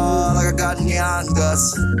aura, like I got neon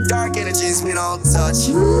guts. Dark energies we don't touch.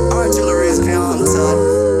 Our jewelry's beyond touch.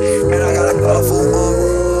 And I got a colorful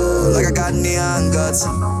aura, like I got neon guts.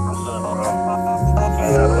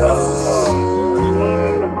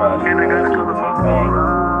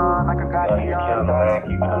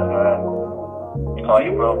 Call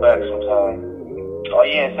you bro back sometime. Oh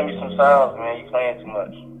yeah, send me some sounds, man. You playing too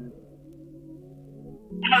much.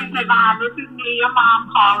 Hey Savon, this is me, your mom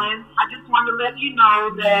calling. I just want to let you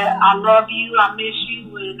know that I love you, I miss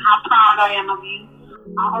you, and how proud I am of you.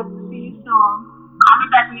 I hope to see you soon. Call me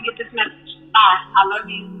back when you get this message. Bye. I love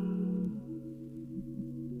you.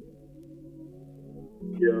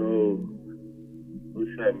 Yo,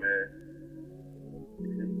 what's up, man?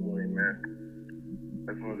 It's your boy, man.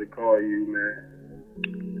 I just wanted to call you, man.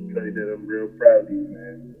 To tell you that I'm real proud of you,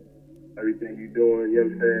 man. Everything you doing, you know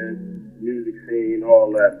what I'm saying? Music scene,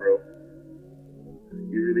 all that, bro.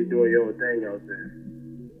 You really doing your own thing out there.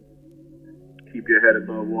 Keep your head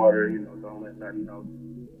above water, you know, don't let nothing else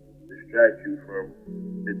distract you from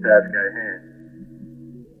the task at hand.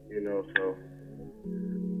 You know, so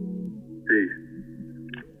peace.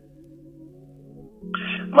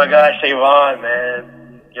 My guy Savon,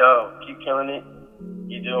 man. Yo, keep killing it.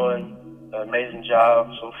 You're doing an amazing job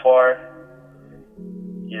so far.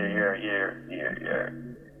 You're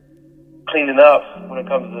cleaning up when it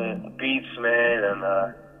comes to beats, man, and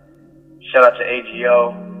shout out to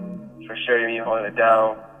AGO for sure, you holding it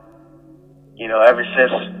down. You know, ever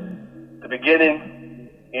since the beginning,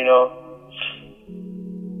 you know,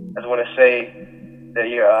 I just want to say that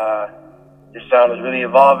your sound is really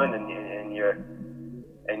evolving, and you're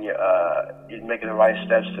making the right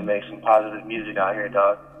steps to make some positive music out here,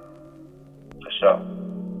 dog. For sure.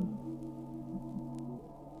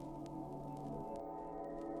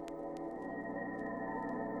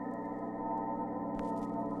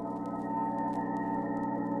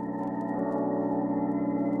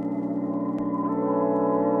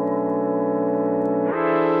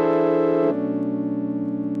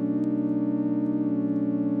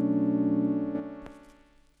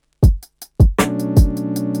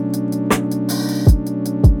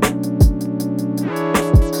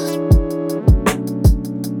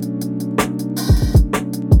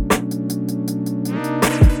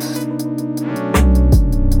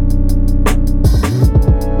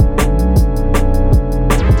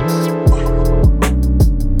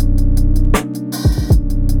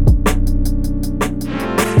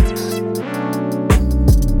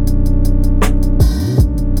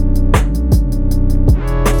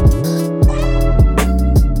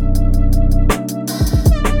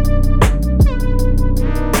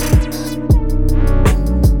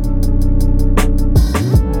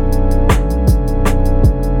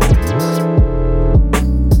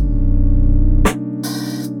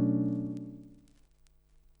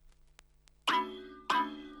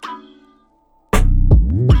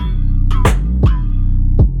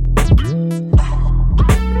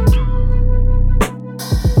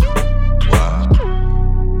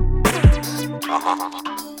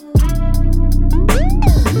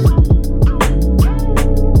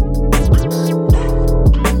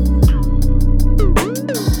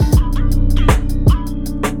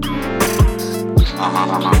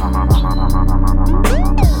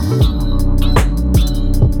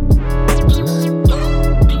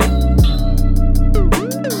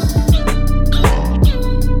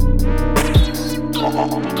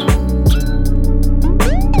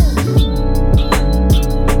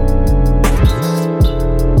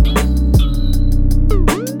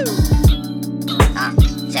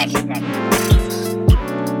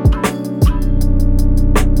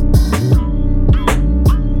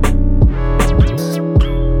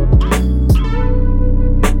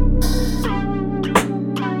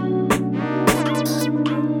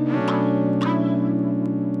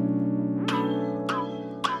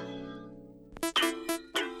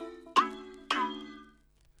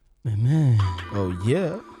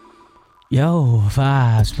 Yo,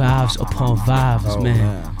 vibes upon vibes,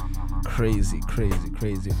 man. Crazy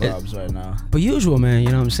vibes right now. But usual, man, you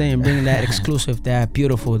know what I'm saying? Bringing that exclusive, that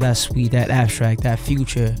beautiful, that sweet, that abstract, that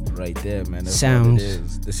future. Right there, man. That's sounds. What it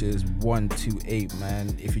is. This is 128,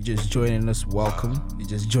 man. If you're just joining us, welcome. You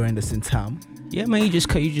just joined us in time. Yeah, man, you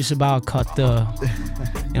just about cut the, you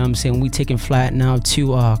know what I'm saying? We taking flight now to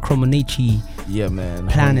Chromonicci. Yeah, man.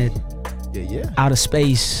 Planet. Yeah. Outer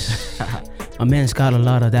space. My man's got a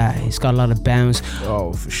lot of that. He's got a lot of bounce.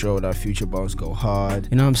 Oh, for sure. That future bounce go hard.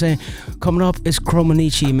 You know what I'm saying? Coming up is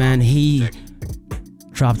Chromonicci, man. He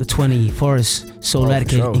dropped the 20 for us.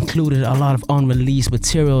 Souletiquette included a lot of unreleased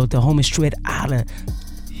material. The homie straight out of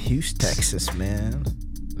Houston, Texas, man.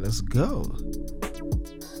 Let's go.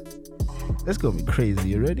 That's gonna be crazy.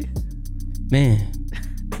 You ready? Man.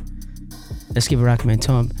 Let's give it a rock, man.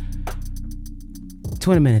 Tom.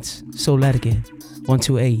 20 minutes. Souletiquette.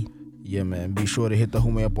 128. Yeah, man. Be sure to hit the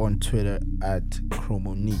homie up on Twitter at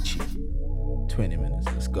Chromonicci. 20 minutes.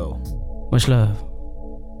 Let's go. Much love.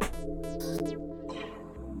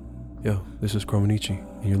 Yo, this is Chromonicci,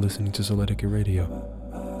 and you're listening to Souletiquette Radio.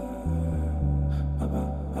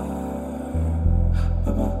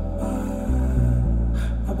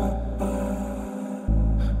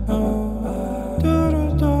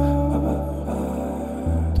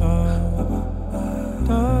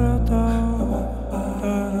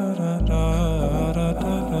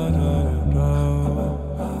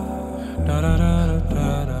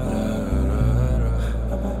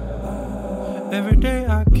 Every day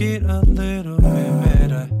I get a little bit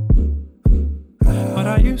better, but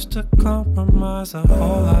I used to compromise a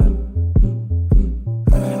whole lot.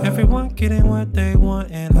 Everyone getting what they want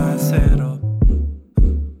and I settle,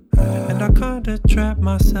 and I kinda trap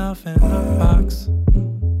myself in a box.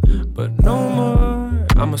 But no more,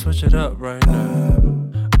 I'ma switch it up right now.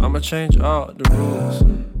 I'ma change all the rules.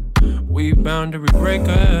 We boundary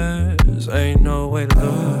breakers, ain't no way to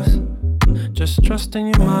lose. Just trust in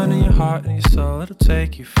your mind and your heart and your soul, it'll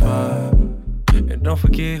take you far. And don't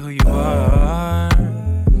forget who you are.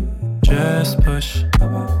 Just push,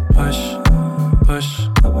 push, push,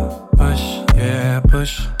 push, yeah,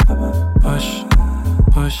 push, push,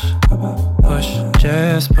 push, push,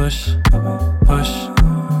 just push, push,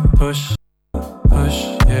 push, push,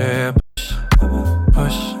 yeah, push,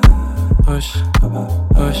 push, push,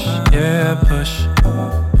 push, yeah, push,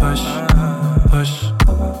 push, push,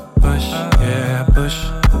 push, yeah, push,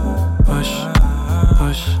 push,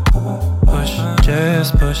 push, push,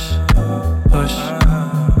 just push, push,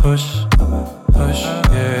 push, push,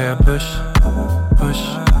 yeah, push, push,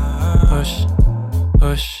 push,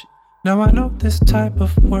 push. Now I know this type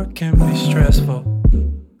of work can be stressful.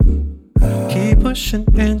 Keep pushing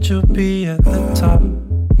and you'll be at the top.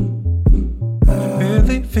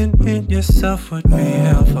 Believing in yourself would be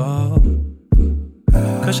helpful,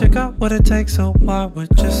 'cause you got what it takes, so why would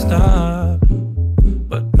you stop?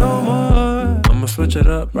 But no more, I'ma switch it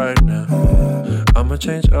up right now. I'ma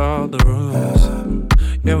change all the rules.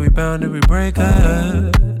 Yeah, we boundary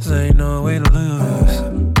breakers, ain't no way to lose.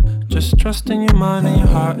 Just trust in your mind and your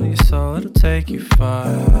heart and your soul, it'll take you far.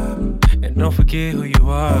 And don't forget who you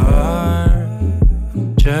are.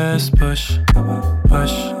 Just push,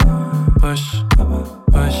 push, push,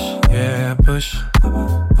 push, yeah, push,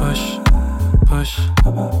 push, push,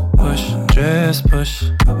 push, just push,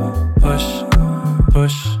 push,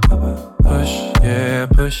 push, push, yeah,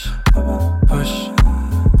 push, push,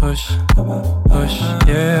 push, push,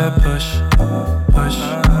 yeah, push, push,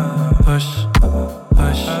 push,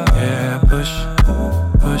 push, yeah, push,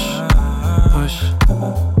 push, push,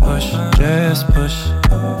 push, just push,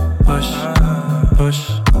 push, push,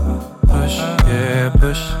 push, yeah,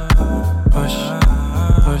 push, push,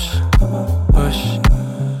 push, push.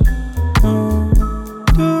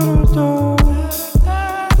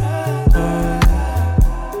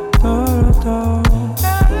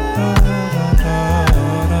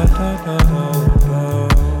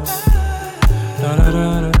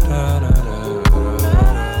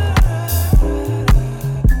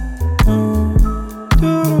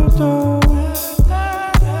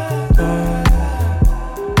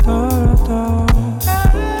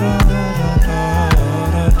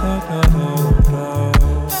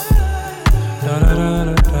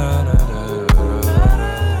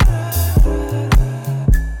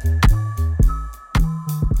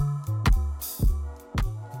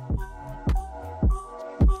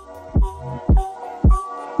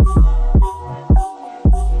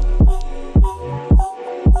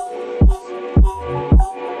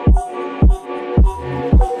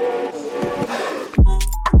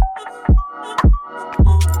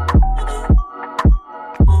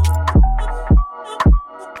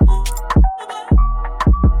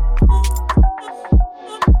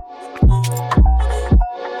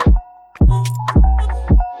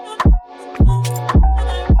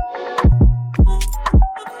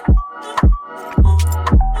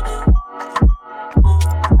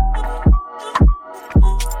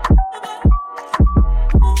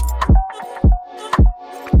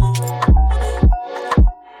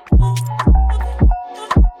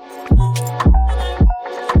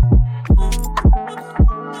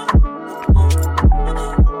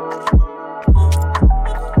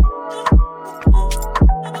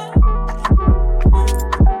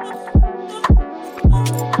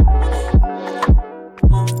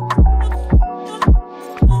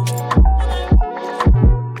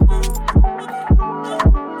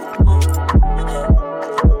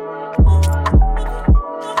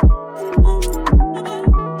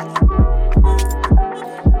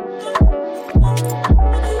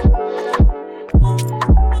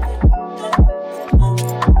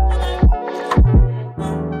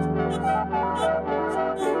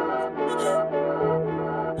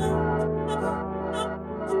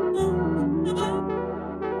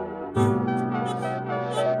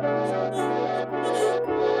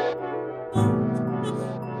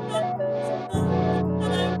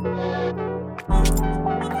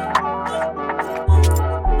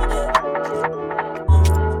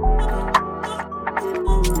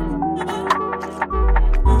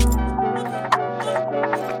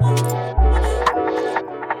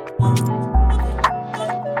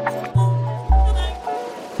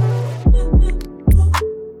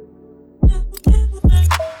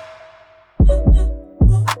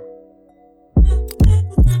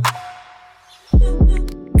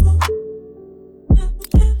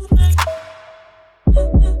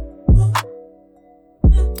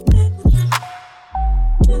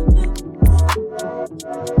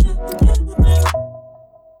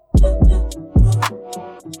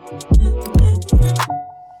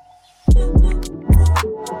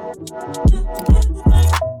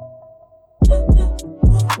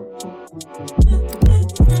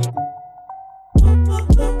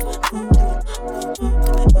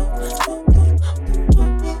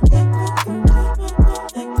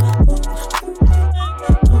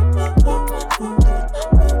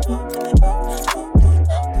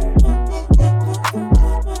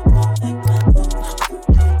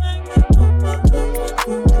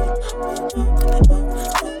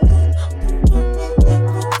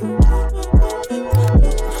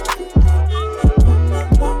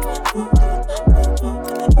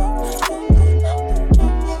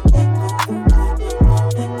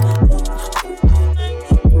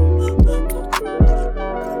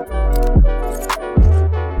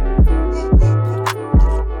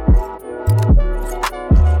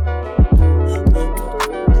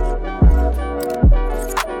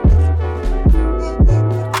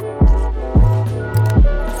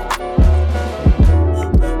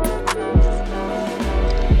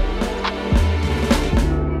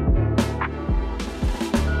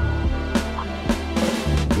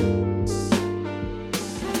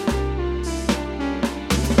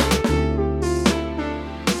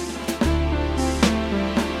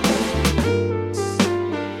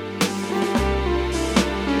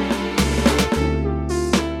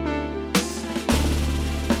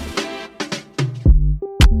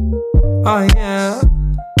 Oh yeah,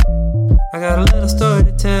 I got a little story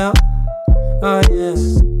to tell. Oh yeah.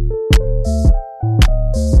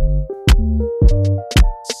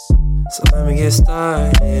 So let me get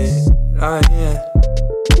started. Oh yeah,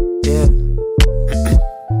 yeah.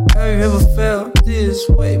 Have you ever felt this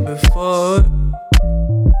way before?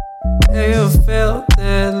 Have you ever felt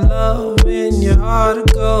that love in your heart of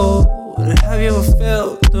gold? Have you ever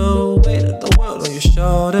felt the weight of the world on your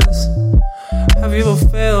shoulders? Have you ever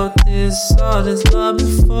felt all this love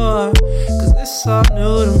before? Cause it's all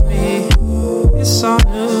new to me. It's all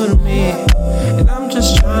new to me. And I'm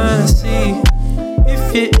just trying to see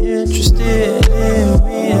if you're interested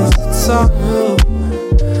all new,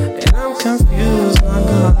 and I'm confused. Not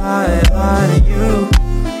gonna lie to you,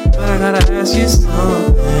 but I gotta ask you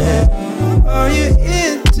something. Are you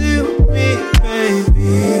into me,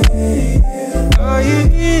 baby? Are you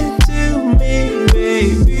into me,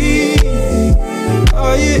 baby?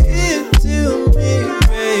 Are you into me,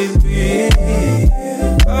 baby?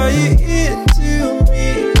 Are you into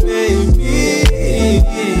me, baby?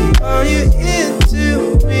 Are you into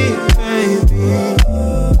me, baby?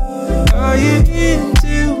 Are you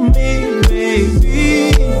into me, baby?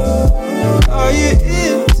 Are you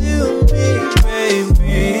into me,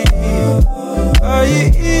 baby? Are you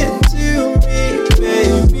into me,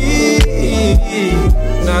 baby?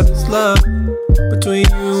 Now this love between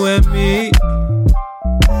you and me,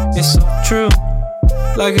 it's so true,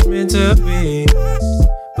 like it's meant to be.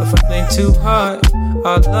 But if I think too hard,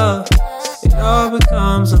 our love, it all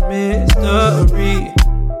becomes a mystery.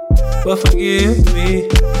 But forgive me,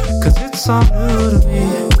 cause it's all new to me.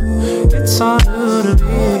 It's all new to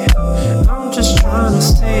me. I'm just trying to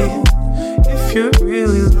see if you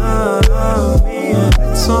really love me. And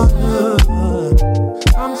it's all new.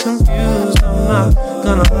 I'm confused, I'm not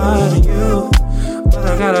gonna lie to you, but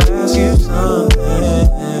I gotta ask you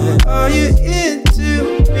something. Are you into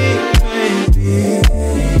me, baby?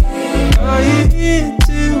 Are you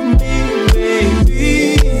into me,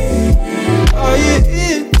 baby? Are you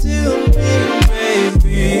into me,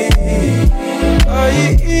 baby? Are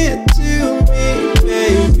you into me, baby?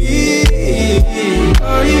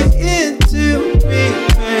 Are you into me,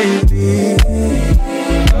 baby?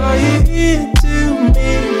 Are you into me,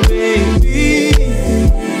 baby?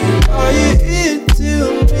 Are you into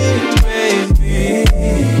me, baby?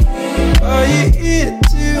 Are you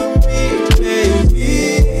into me, baby?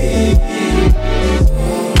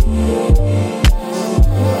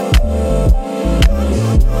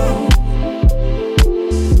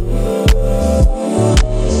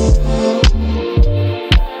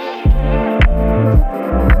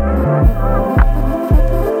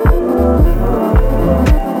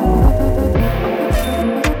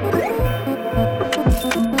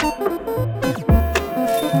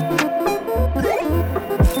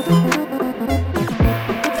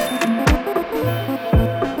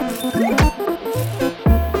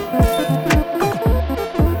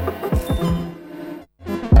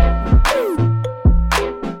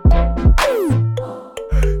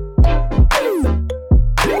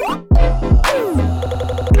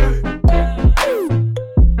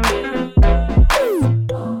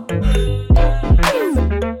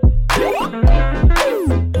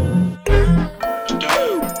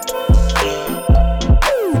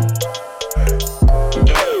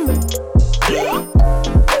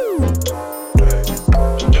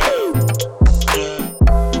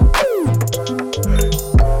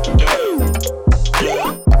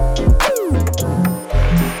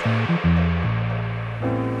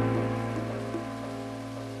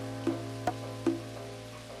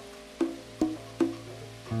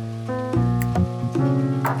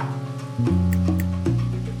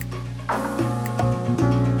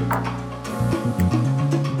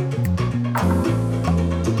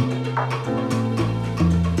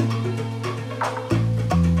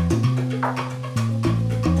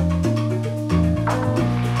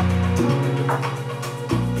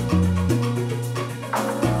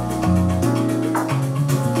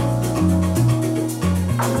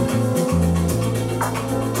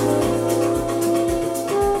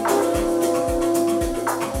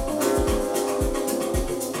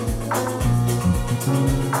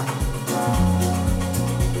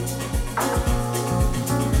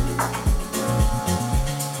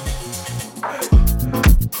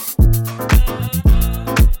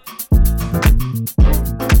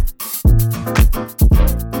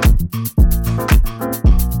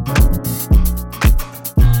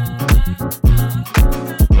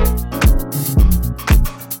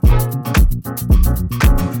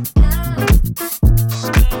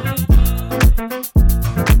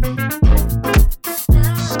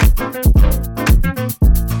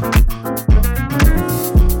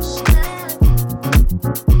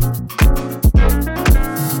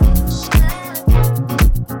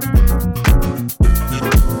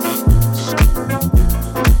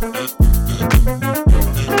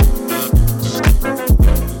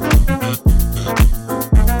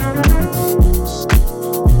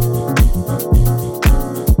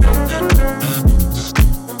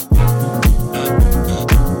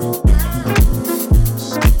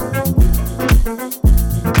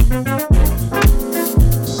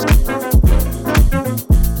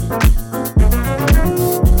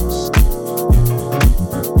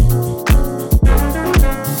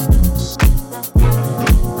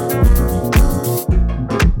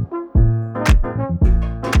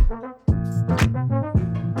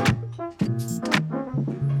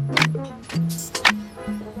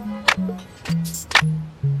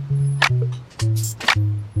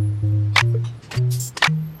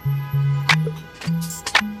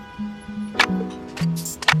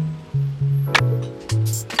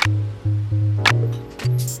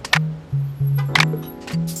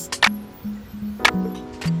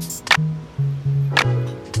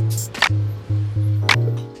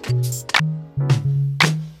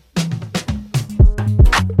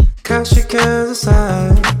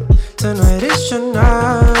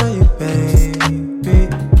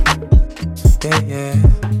 yeah.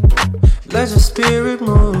 Let your spirit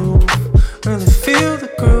move, really feel the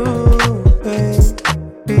groove,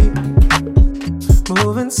 baby.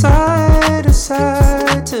 Moving side to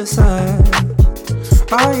side to side.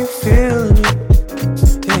 Are you feeling it?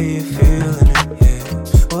 Yeah, you feeling it, yeah.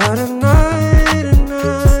 What a night, a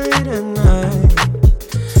night, a night.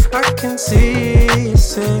 I can see you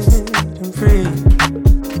setting free.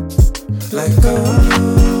 Let go,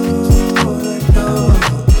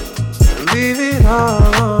 leave it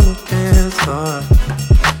all on the dance floor.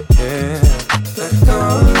 Yeah, let go,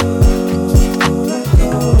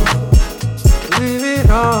 leave it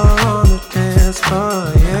all on the dance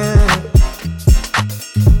floor. Yeah,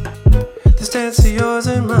 this dance of yours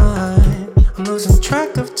and mine, I'm losing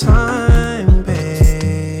track of time,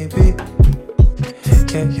 baby.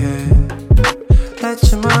 Yeah, yeah. Let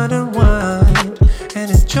your mind unwind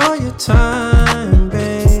and enjoy your time,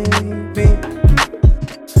 baby.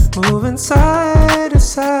 Moving side to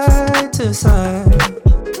side to side.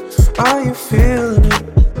 Are you feeling it?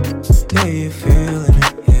 Yeah, you feeling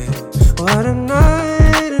it, yeah. What a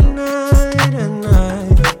night, a night, a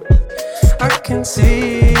night. I can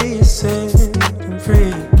see you setting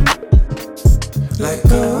free. Let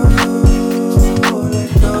go, let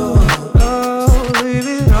go. Oh, leave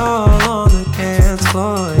it all on the dance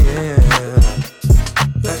floor, yeah.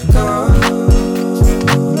 Let go,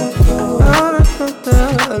 let go.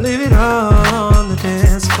 Oh, leave it all on the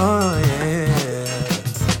dance floor, yeah.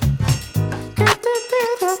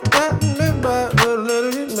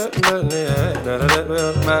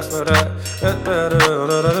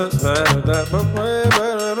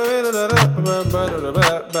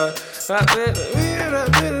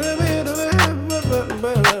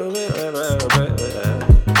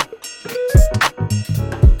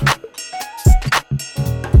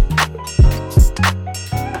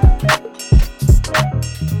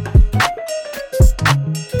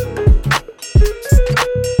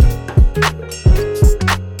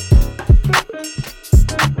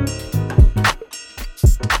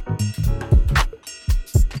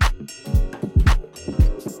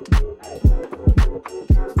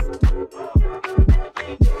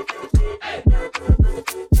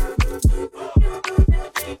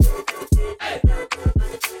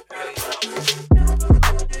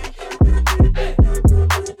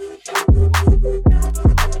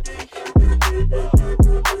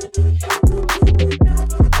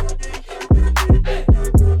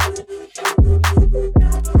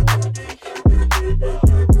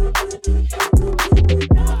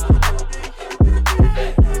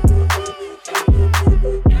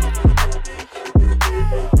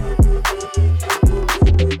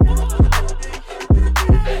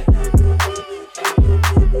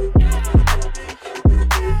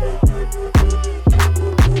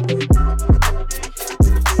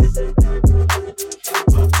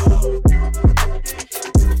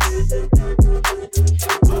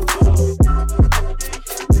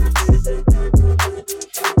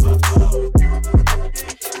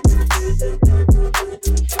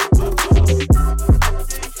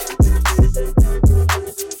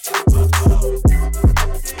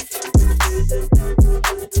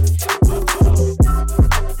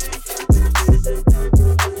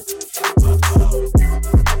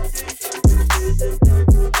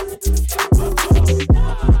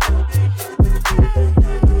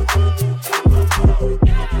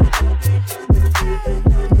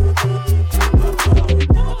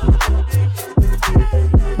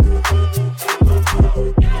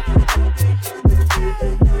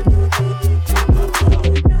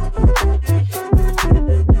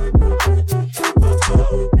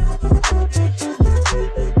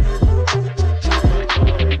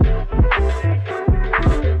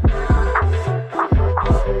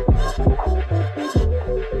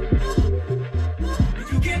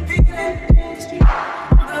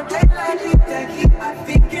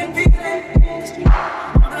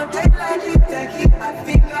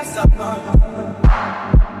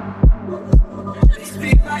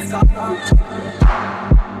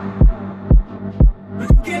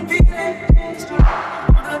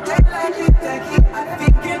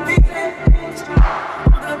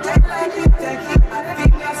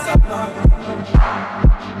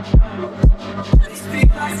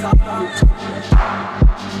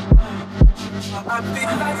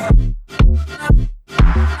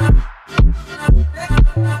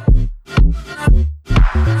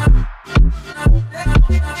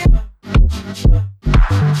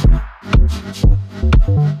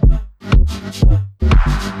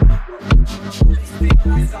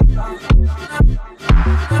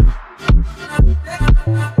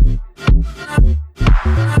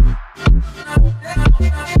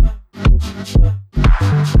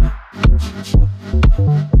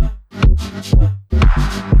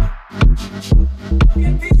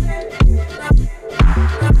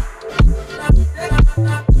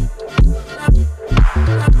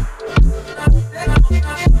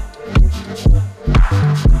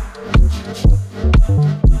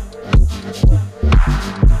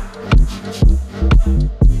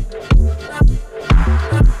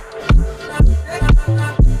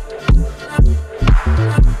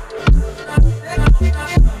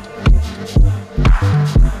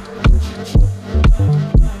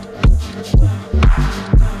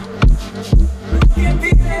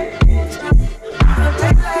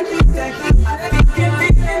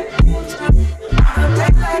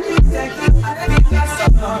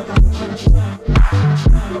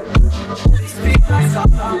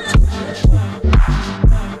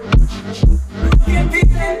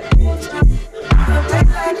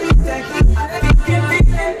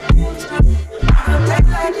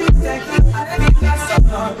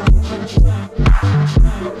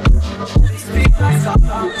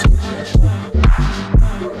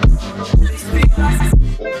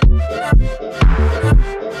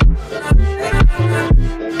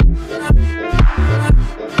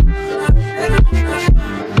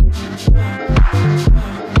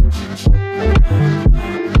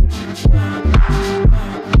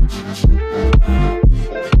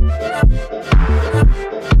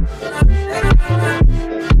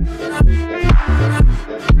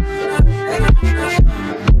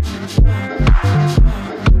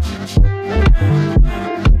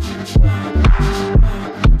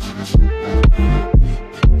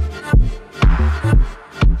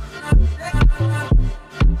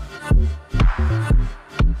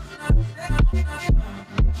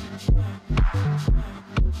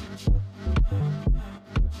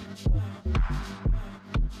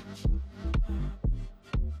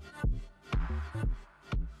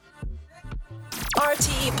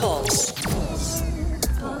 RTE Pulse.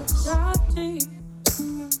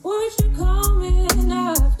 Would you come in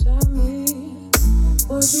after me?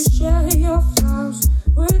 Would you share your flaws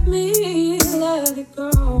with me? Let it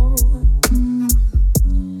go.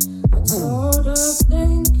 I told her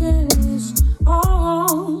thinking it's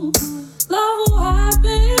all. Love will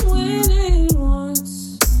happen when it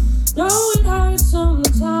wants. No, it hurts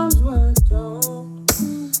sometimes, but don't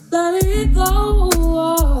let it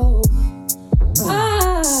go.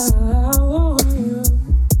 I want you.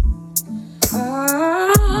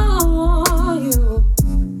 I want you.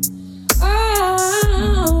 I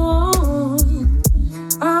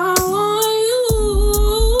want you.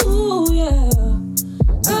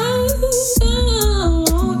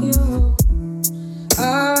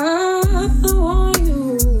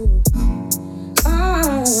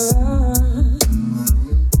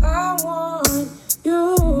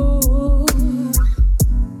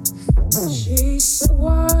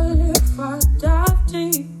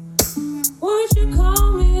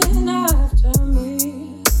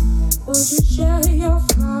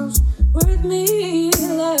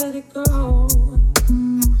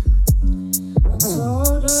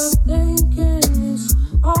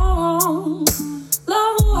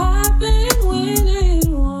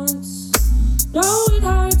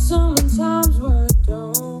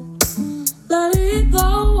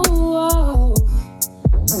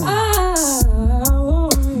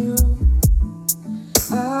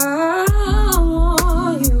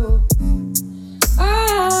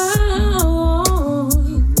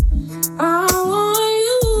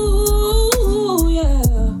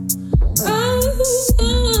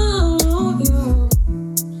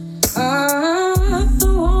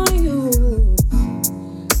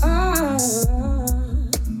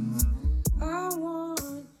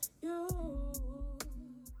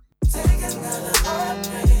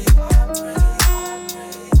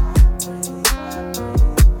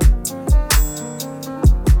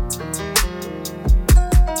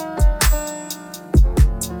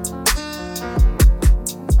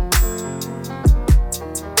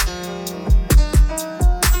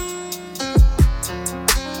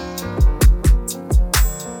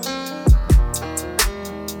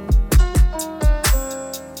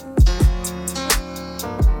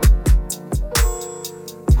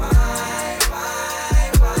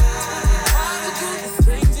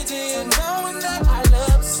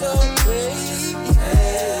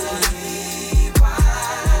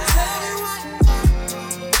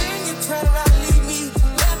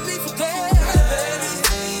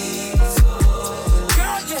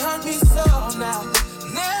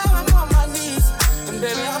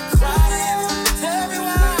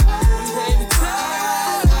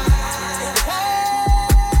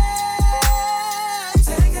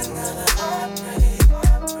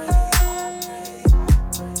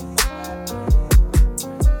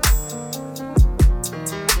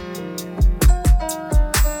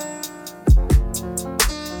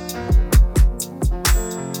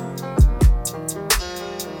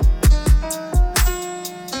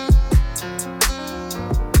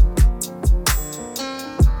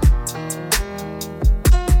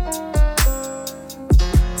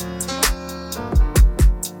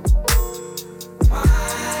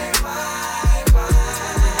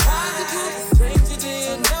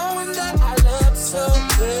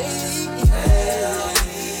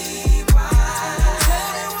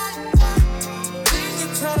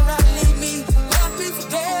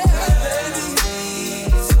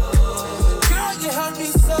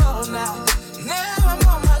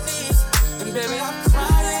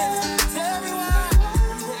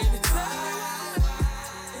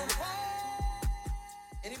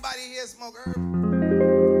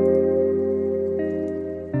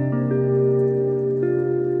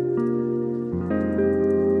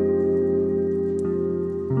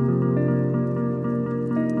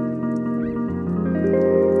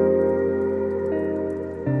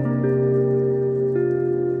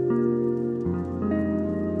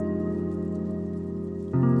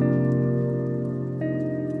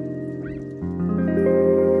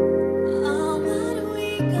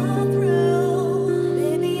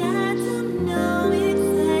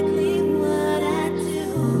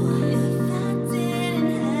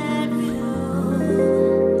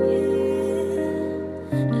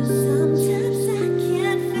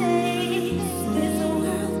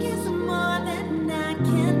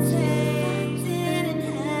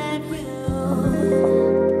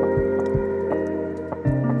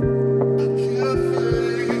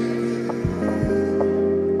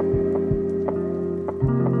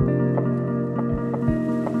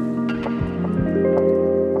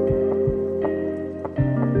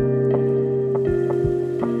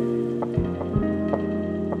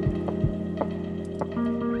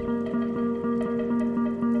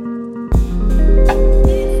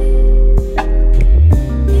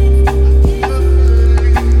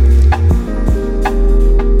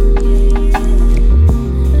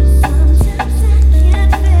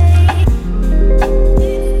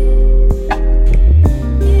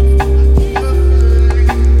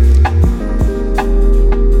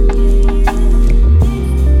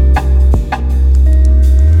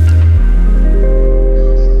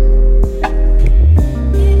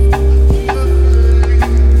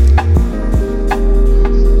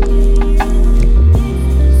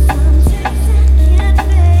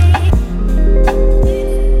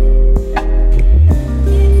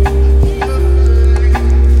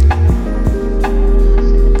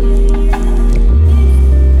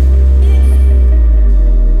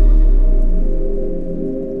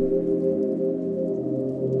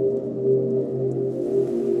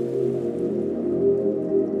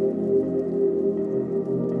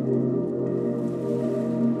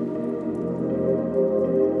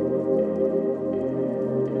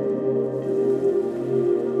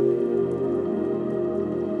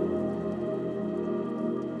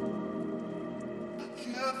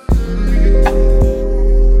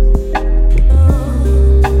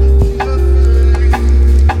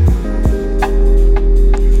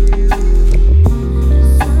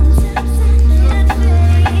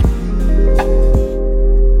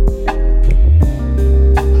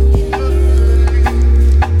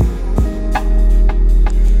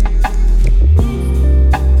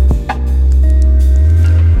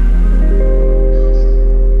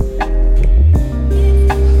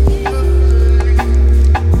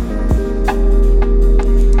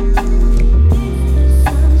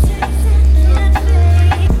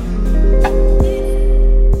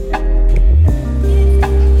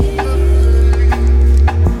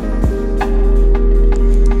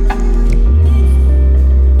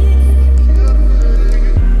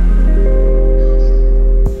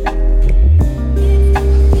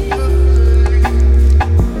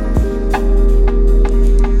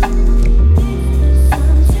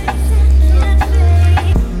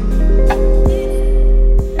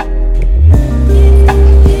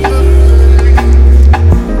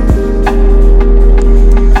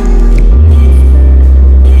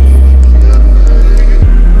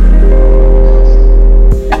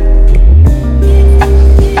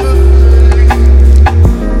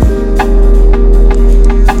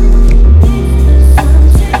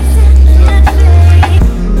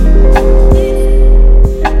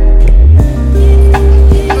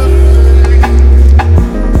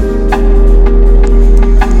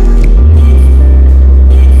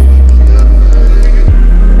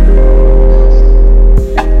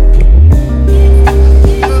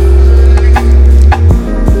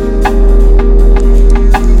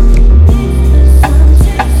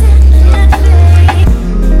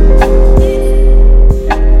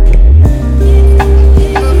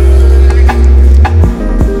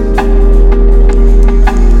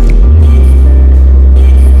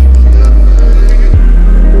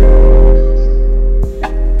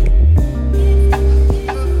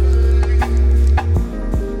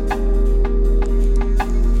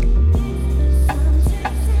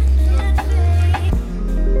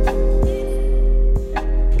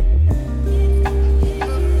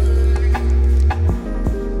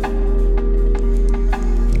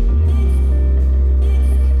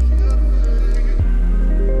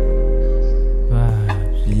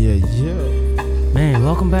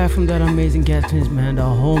 Welcome back from that amazing guest mix, man. The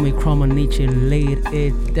homie Chromonicci laid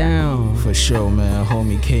it down. For sure, man.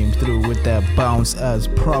 Homie came through with that bounce as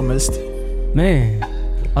promised. Man,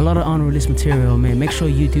 a lot of unreleased material, man. Make sure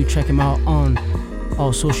you do check him out on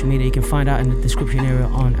all social media. You can find out in the description area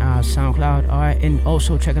on our SoundCloud. Alright, and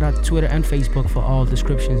also check it out Twitter and Facebook for all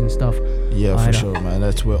descriptions and stuff. Yeah, for sure, man.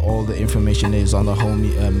 That's where all the information is on the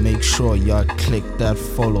homie. And make sure y'all click that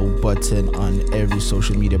follow button on every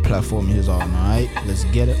social media platform he's on. Alright, let's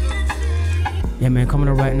get it. Yeah, man, coming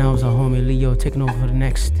up right now is our homie Leo taking over for the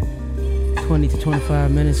next 20 to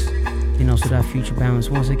 25 minutes. And also that future balance.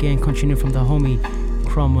 Once again, continuing from the homie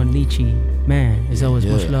Chromonicci. Man, as always,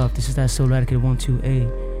 much love. This is that Souletiquette 12A.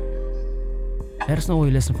 Let us know where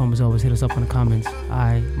you listen from. As always, hit us up in the comments.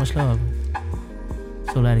 Alright, much love.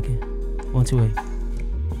 Souletiquette 12A.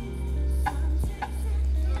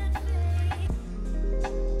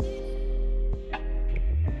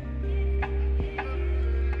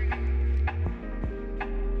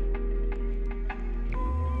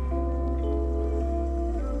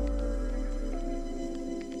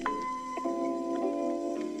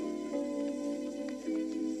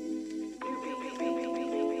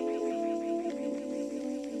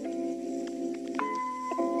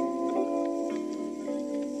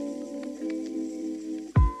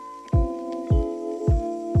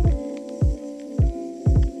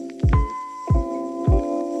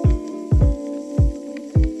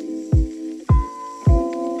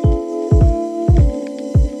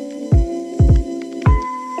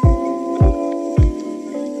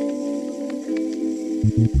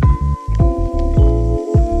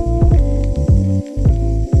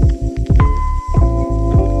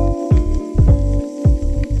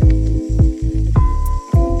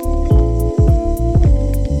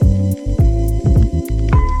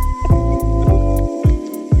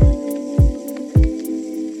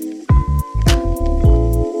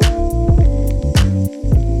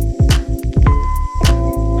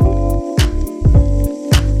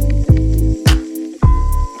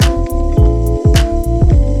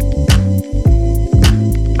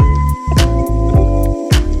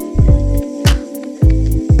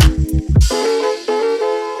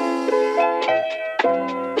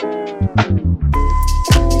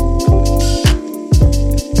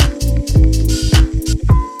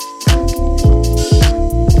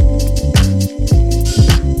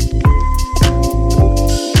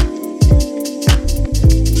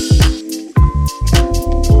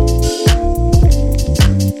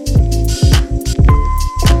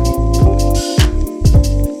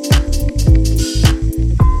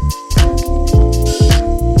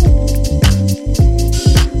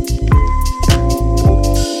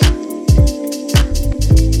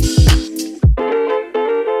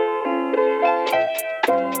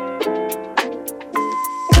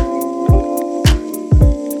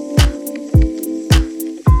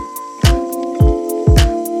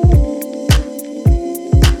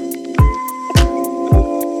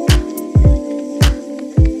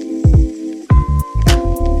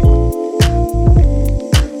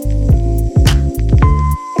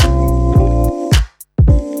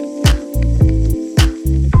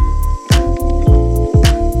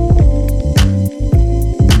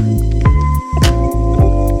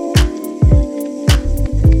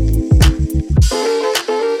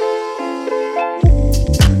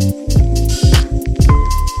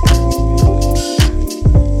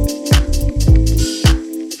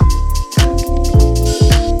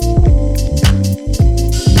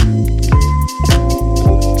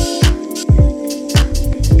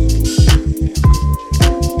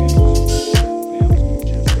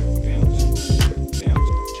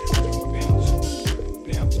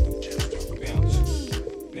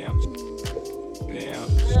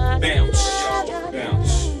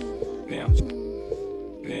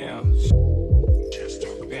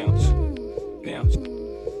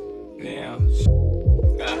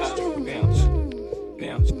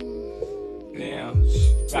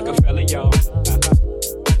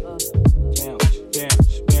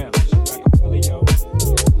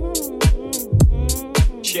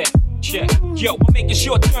 Yo, I'm making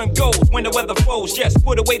short-term goals when the weather froze. Just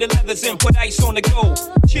put away the leathers and put ice on the gold.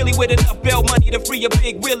 Chilly with enough bail money to free a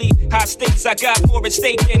big Willie. High stakes, I got more at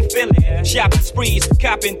stake than Philly. Shopping sprees,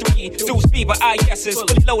 copping 3 Deuce Beaver, yeses,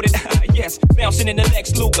 fully loaded, yes. Bouncing in the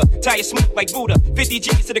Lex Luger, tire smoke like Buddha. 50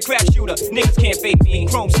 G's to the crap shooter, niggas can't fake me.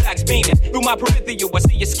 Chrome stacks beaming, through my peripheral, I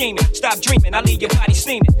see you scheming. Stop dreaming, I leave your body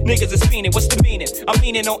steaming. Niggas is fiending, what's the meaning? I'm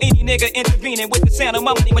leaning on any nigga intervening with the sound of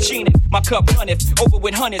my money machining. My cup runneth, over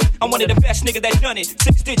with hundreds. I'm one of the best niggas that done it.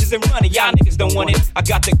 6 digits and running, y'all niggas don't want it. I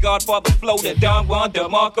got the Godfather flow, the Don Juan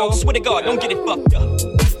DeMarco. Swear to God, don't get it fucked up.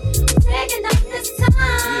 Taking up this time.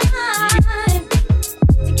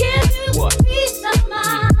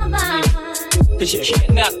 cause you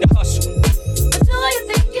can't knock the hustle. But do you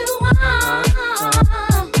think you are?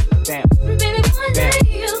 Baby, one day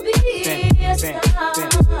you'll be a star.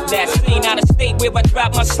 Last seen out of state where I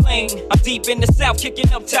drop my sling. I'm deep in the south,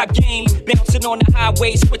 kicking up top game. Bouncing on the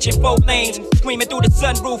highway, switching 4 lanes. Screaming through the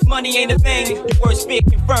sunroof, money ain't a thing. Your words fear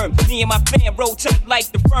confirmed. Me and my fam roll tight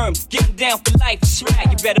like the firm. Getting down for life, it's right.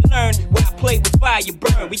 You better learn. Why I play with fire, you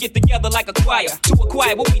burn. We get together like a choir to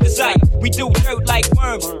acquire what we desire. We do dirt like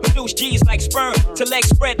worms, produce G's like sperm. Till legs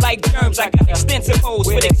spread like germs. I got extensive hoes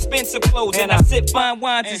with expensive clothes, and I sip fine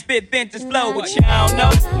wines and spit vintage flow. But y'all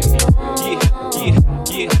know, yeah.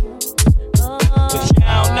 But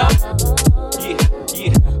y'all know, yeah.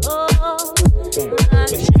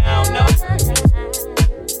 But y'all know,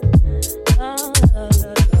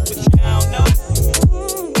 but y'all know.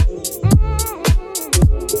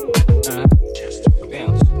 Just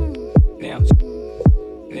bounce, bounce,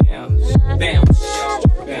 bounce, bounce,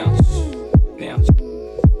 bounce, bounce,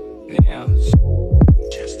 bounce.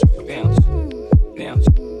 Just bounce, bounce,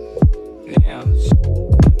 bounce,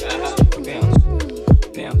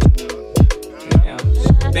 bounce,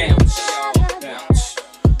 bounce. Bounce, bounce.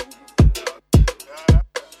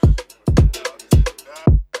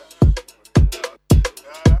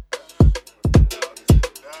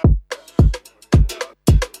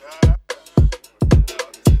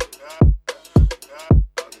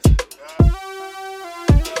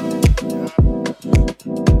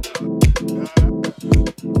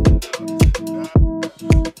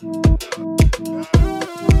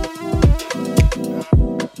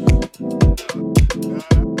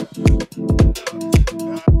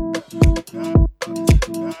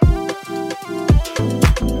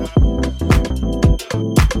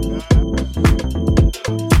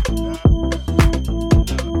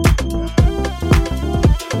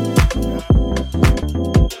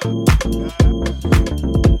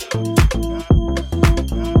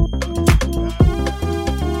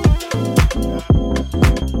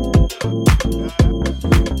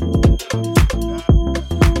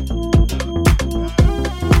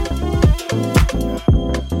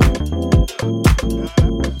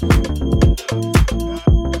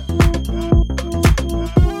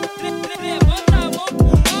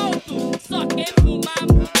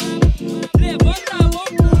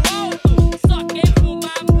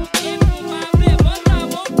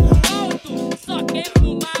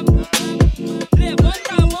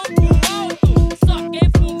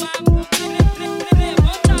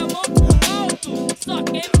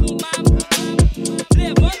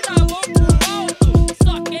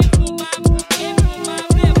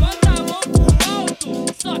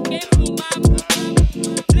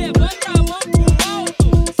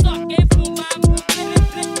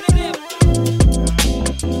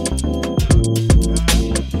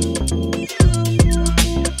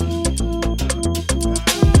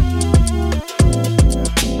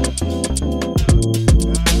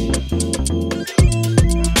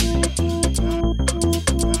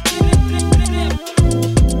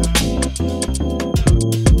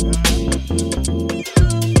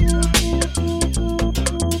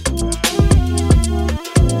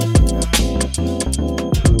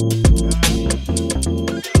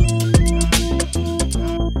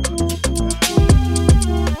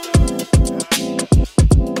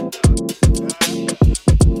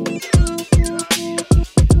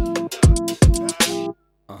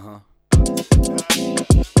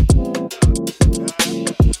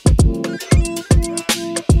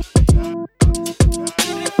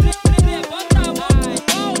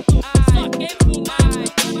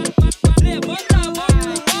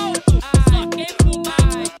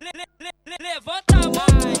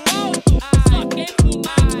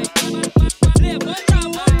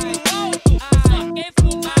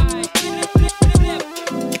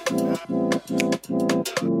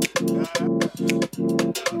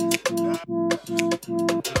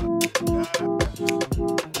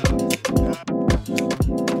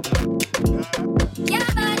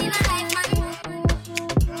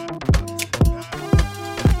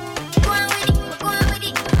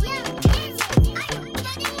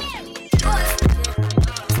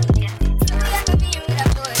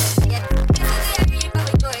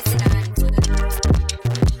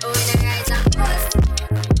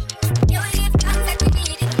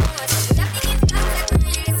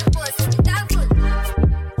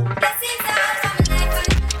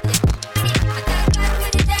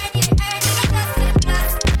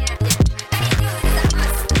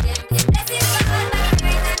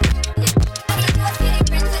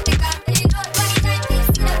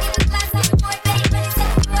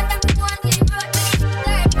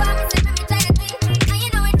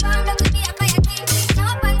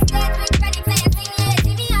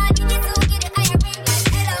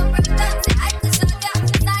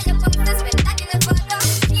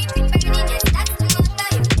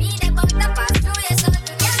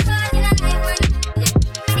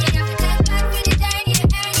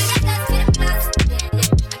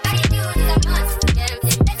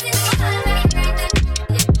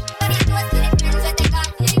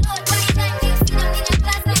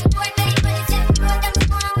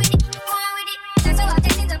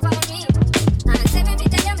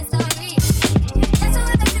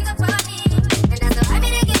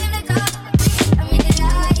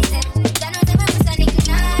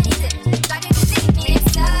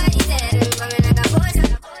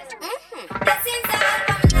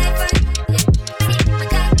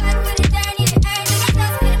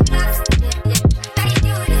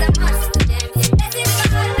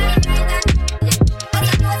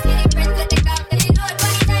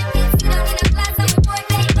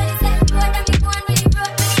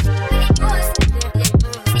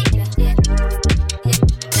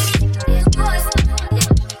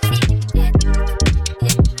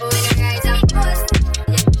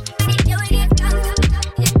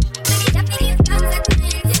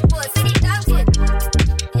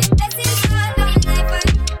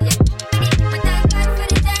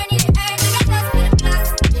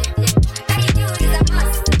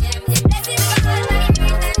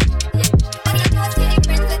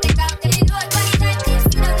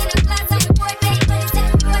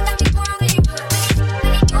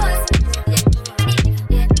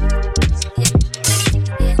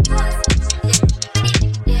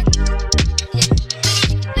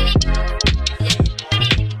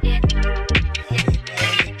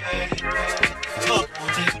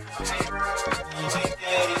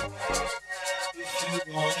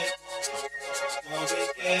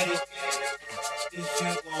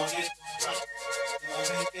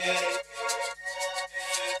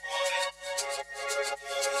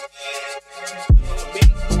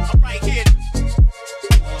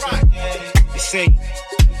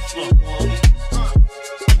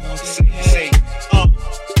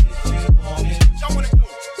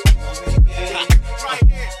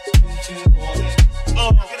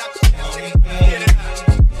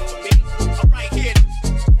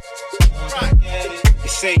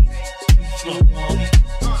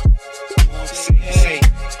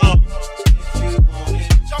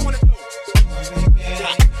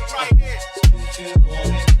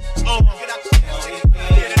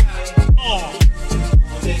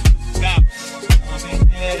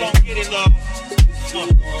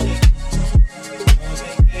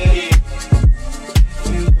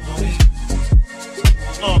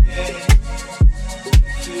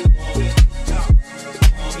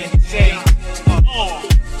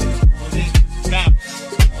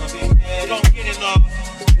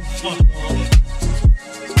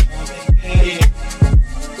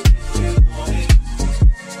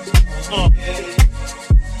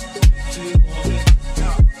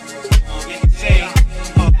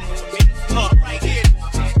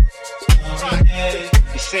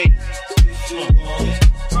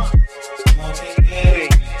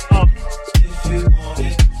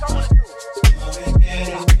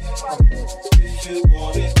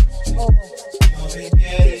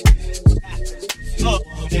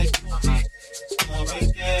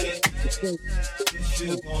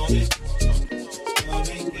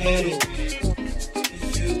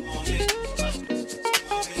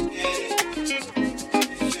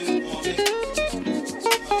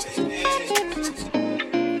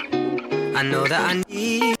 I know that I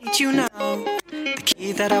need you now. The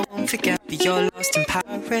key that I won't forget, but you're lost in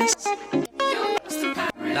Paris. Lost in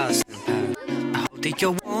Paris. I hope that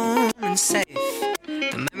you're warm and safe.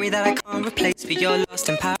 The memory that I can't replace, but you're lost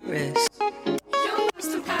in Paris.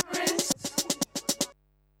 Lost in Paris.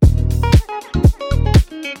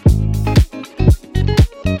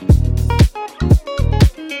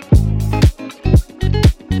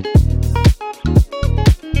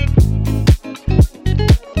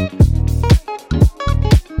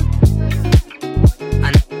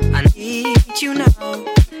 You know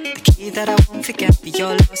the key that I won't forget, but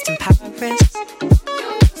you're lost in Paris.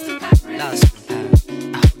 Lost in Paris.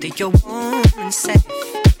 I hope that you're warm and safe.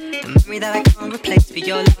 The memory that I can't replace, but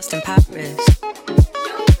you're lost in Paris.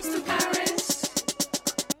 Lost in Paris.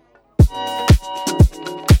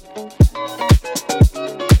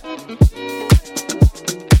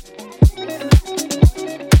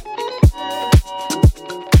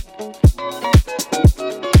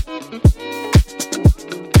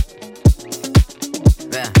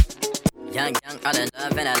 Young, all in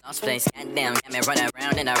love in a lost place. Goddamn, got me running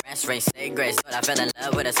around in a rash race. Say grace, but I fell in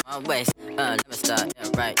love with a small waist. Let me start, yeah,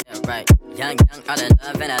 right. Young, all in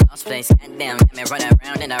love in a lost place. Goddamn, got me running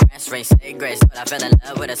around in a rash race. Say grace, but I fell in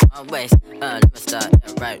love with a small waist. Let me start,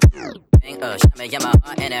 yeah, right. Bang, shot me in my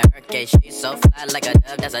heart in a hurricane. She's so fly like a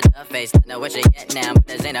dove, that's a dove face. I know what she get now, but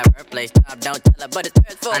this ain't her birthplace. Don't tell her, but it's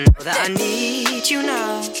hers for. I know that I need you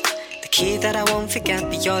now. The key that I won't forget,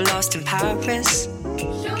 but you're lost in Paris.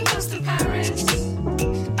 Lost in Paris.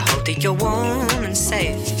 I hope that you're warm and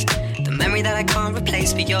safe. The memory that I can't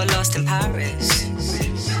replace, but you're lost in Paris.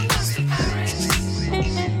 Lost in Paris.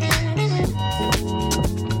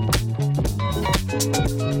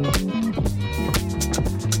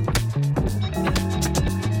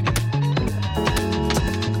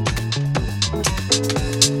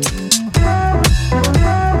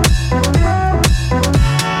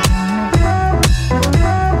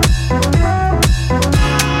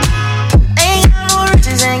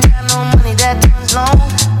 Long,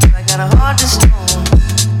 I got a heart to stone,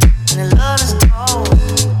 and the love is tall.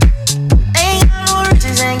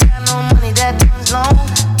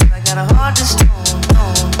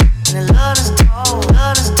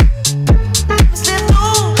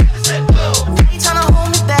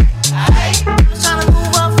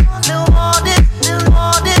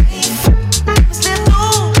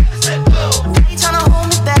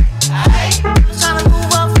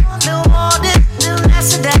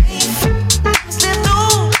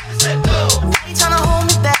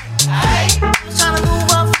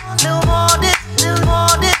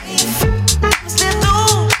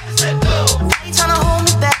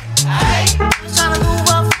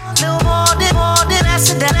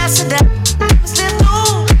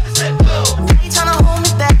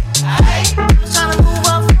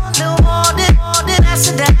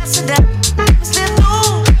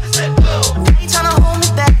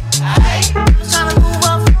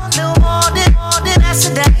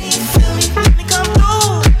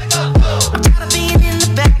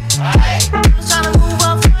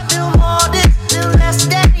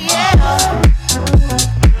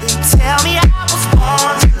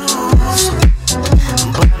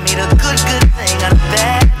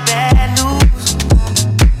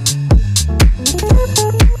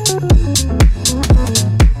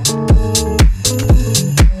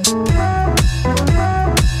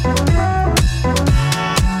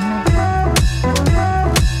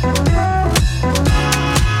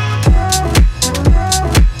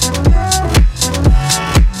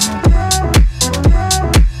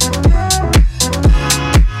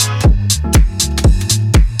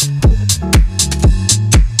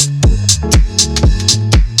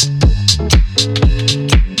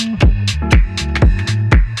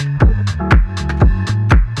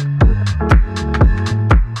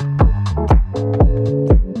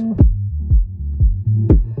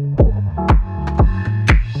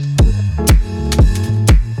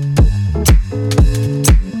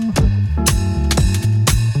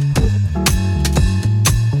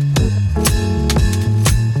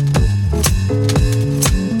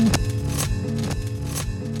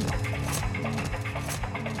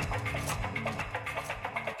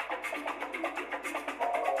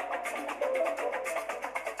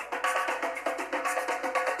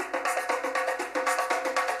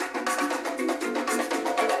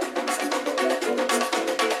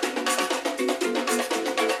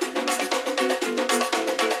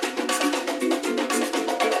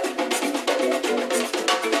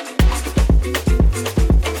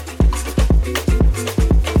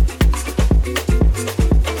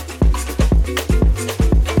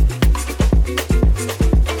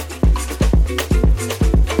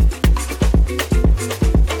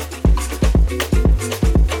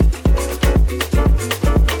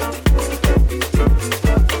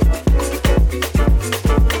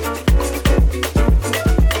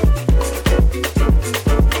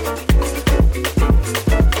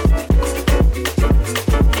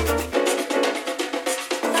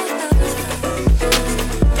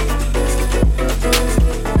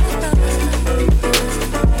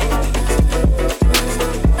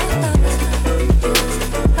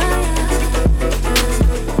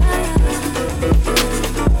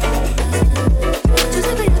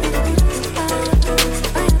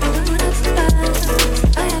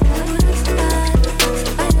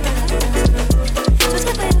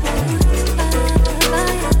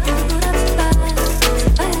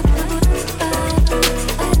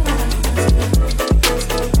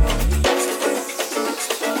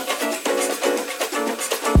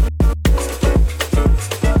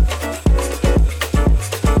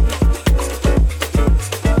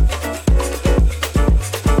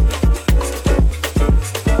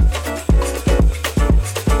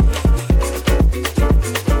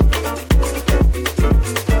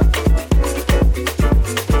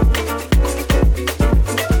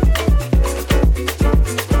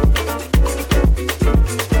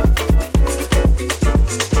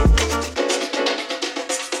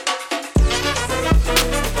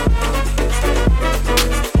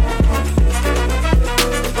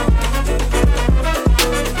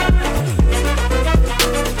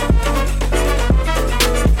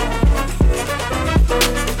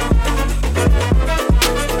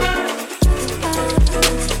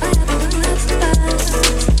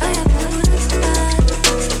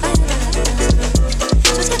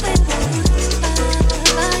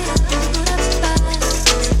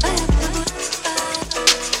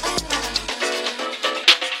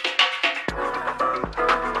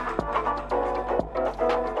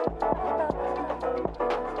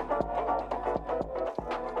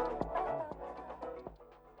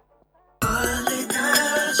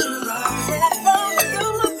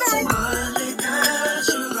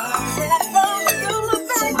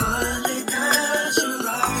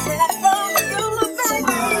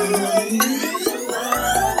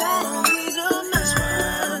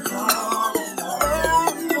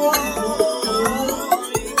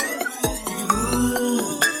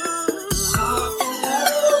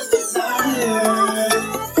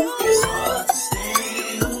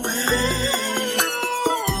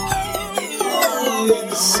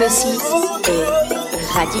 Ceci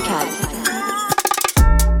est radical.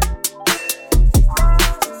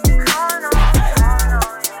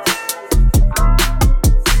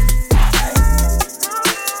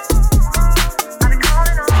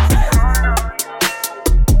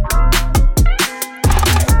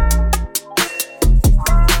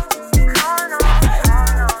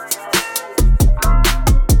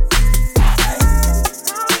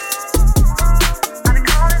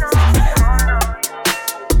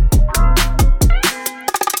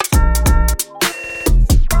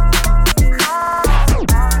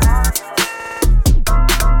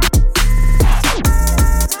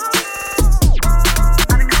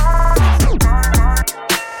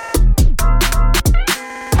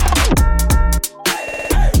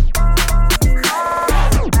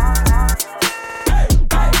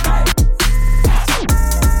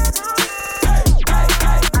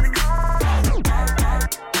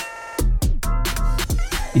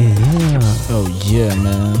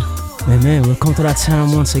 Man, we'll come to that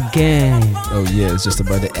time once again. Oh yeah, it's just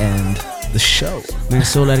about to end the show. Man,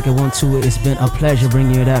 Souletiquette 1-2, it's been a pleasure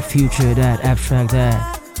bringing you that future, that abstract, that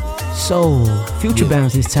soul, future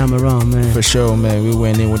bounce this time around, man. For sure, man. We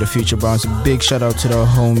went in with the future bounce. Big shout out to the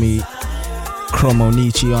homie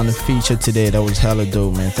Chromonicci on the feature today. That was hella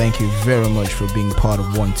dope, man. Thank you very much for being part of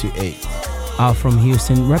 128. Out from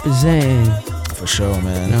Houston, representing. For sure,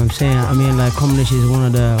 man. You know what I'm saying? I mean, like, Chromonicci is one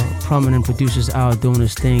of the prominent producers out doing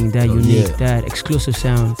this thing, that unique, that exclusive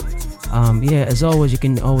sound. As always, you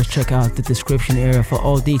can always check out the description area for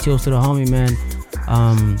all details to the homie, man.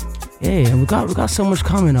 And we got so much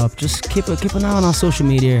coming up. Just keep an eye on our social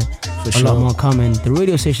media. For sure. A lot more coming. The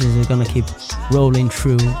radio stations are gonna keep rolling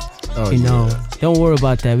through. Don't worry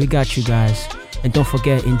about that. We got you guys. And don't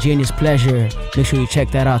forget, Ingenious Pleasure. Make sure you check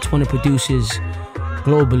that out. 20 producers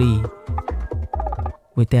globally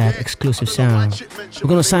with that exclusive sound. We're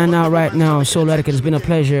gonna sign out right now. Souletiquette, it's been a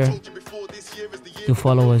pleasure. Do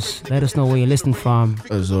follow us. Let us know where you're listening from.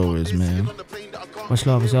 As always, man. Much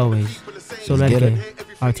love as always. Souletiquette,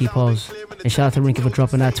 RT Pulse. And shout out to Rinky for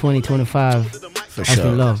dropping that 2025. For sure.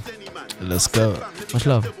 Been love. Let's go. Much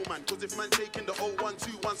love.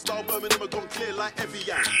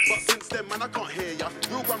 Man, I can't hear ya.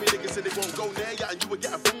 Real Grammy niggas said they won't go near ya, and you would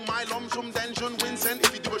get a from my lums from Denjon Vincent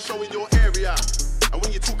if you do a show in your area. And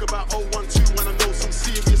when you talk about 012, man, I know some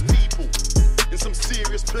serious people in some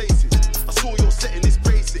serious places. I saw your setting is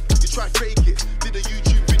basic. You try fake it. Did a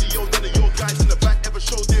YouTube video, none of your guys in the back ever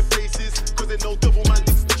showed their faces, cause they know double man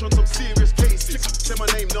did snitch on some serious cases. Say my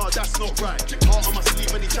name, nah, that's not right. Heart on my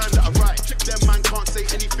sleeve anytime that I write. Them man can't say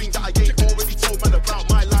anything that I ain't already told man about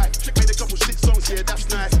my life. Made a couple shit songs, yeah, that's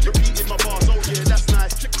nice. Repeated my bars, oh yeah, that's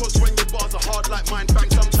nice. Cause when your bars are hard like mine, bang,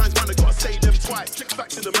 sometimes man, I gotta say them twice.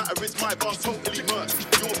 Fact of the matter is my bars totally murks.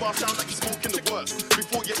 Your bar sound like you're smoking the works.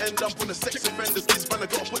 Before you end up on a sex offender's list, man, I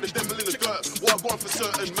gotta put the devil in the dirt. What I want for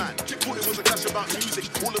certain man. Thought it was a clash about music.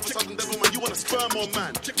 All of a sudden, devil man, you wanna sperm on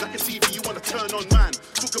man. Like a TV, you wanna turn on man.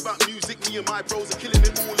 Talk about music, me and my bros are killing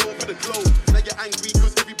it all over the globe. Now you're angry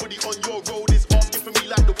cause everybody on your road is asking for me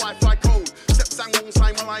like the Wi-Fi code. Step sang won't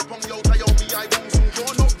sign my life on yo, Tayomi, I won't soon,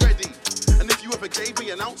 you're not ready. And if you ever gave me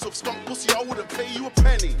an ounce of skunk pussy, I wouldn't pay you a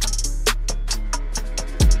penny.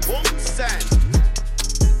 One sec.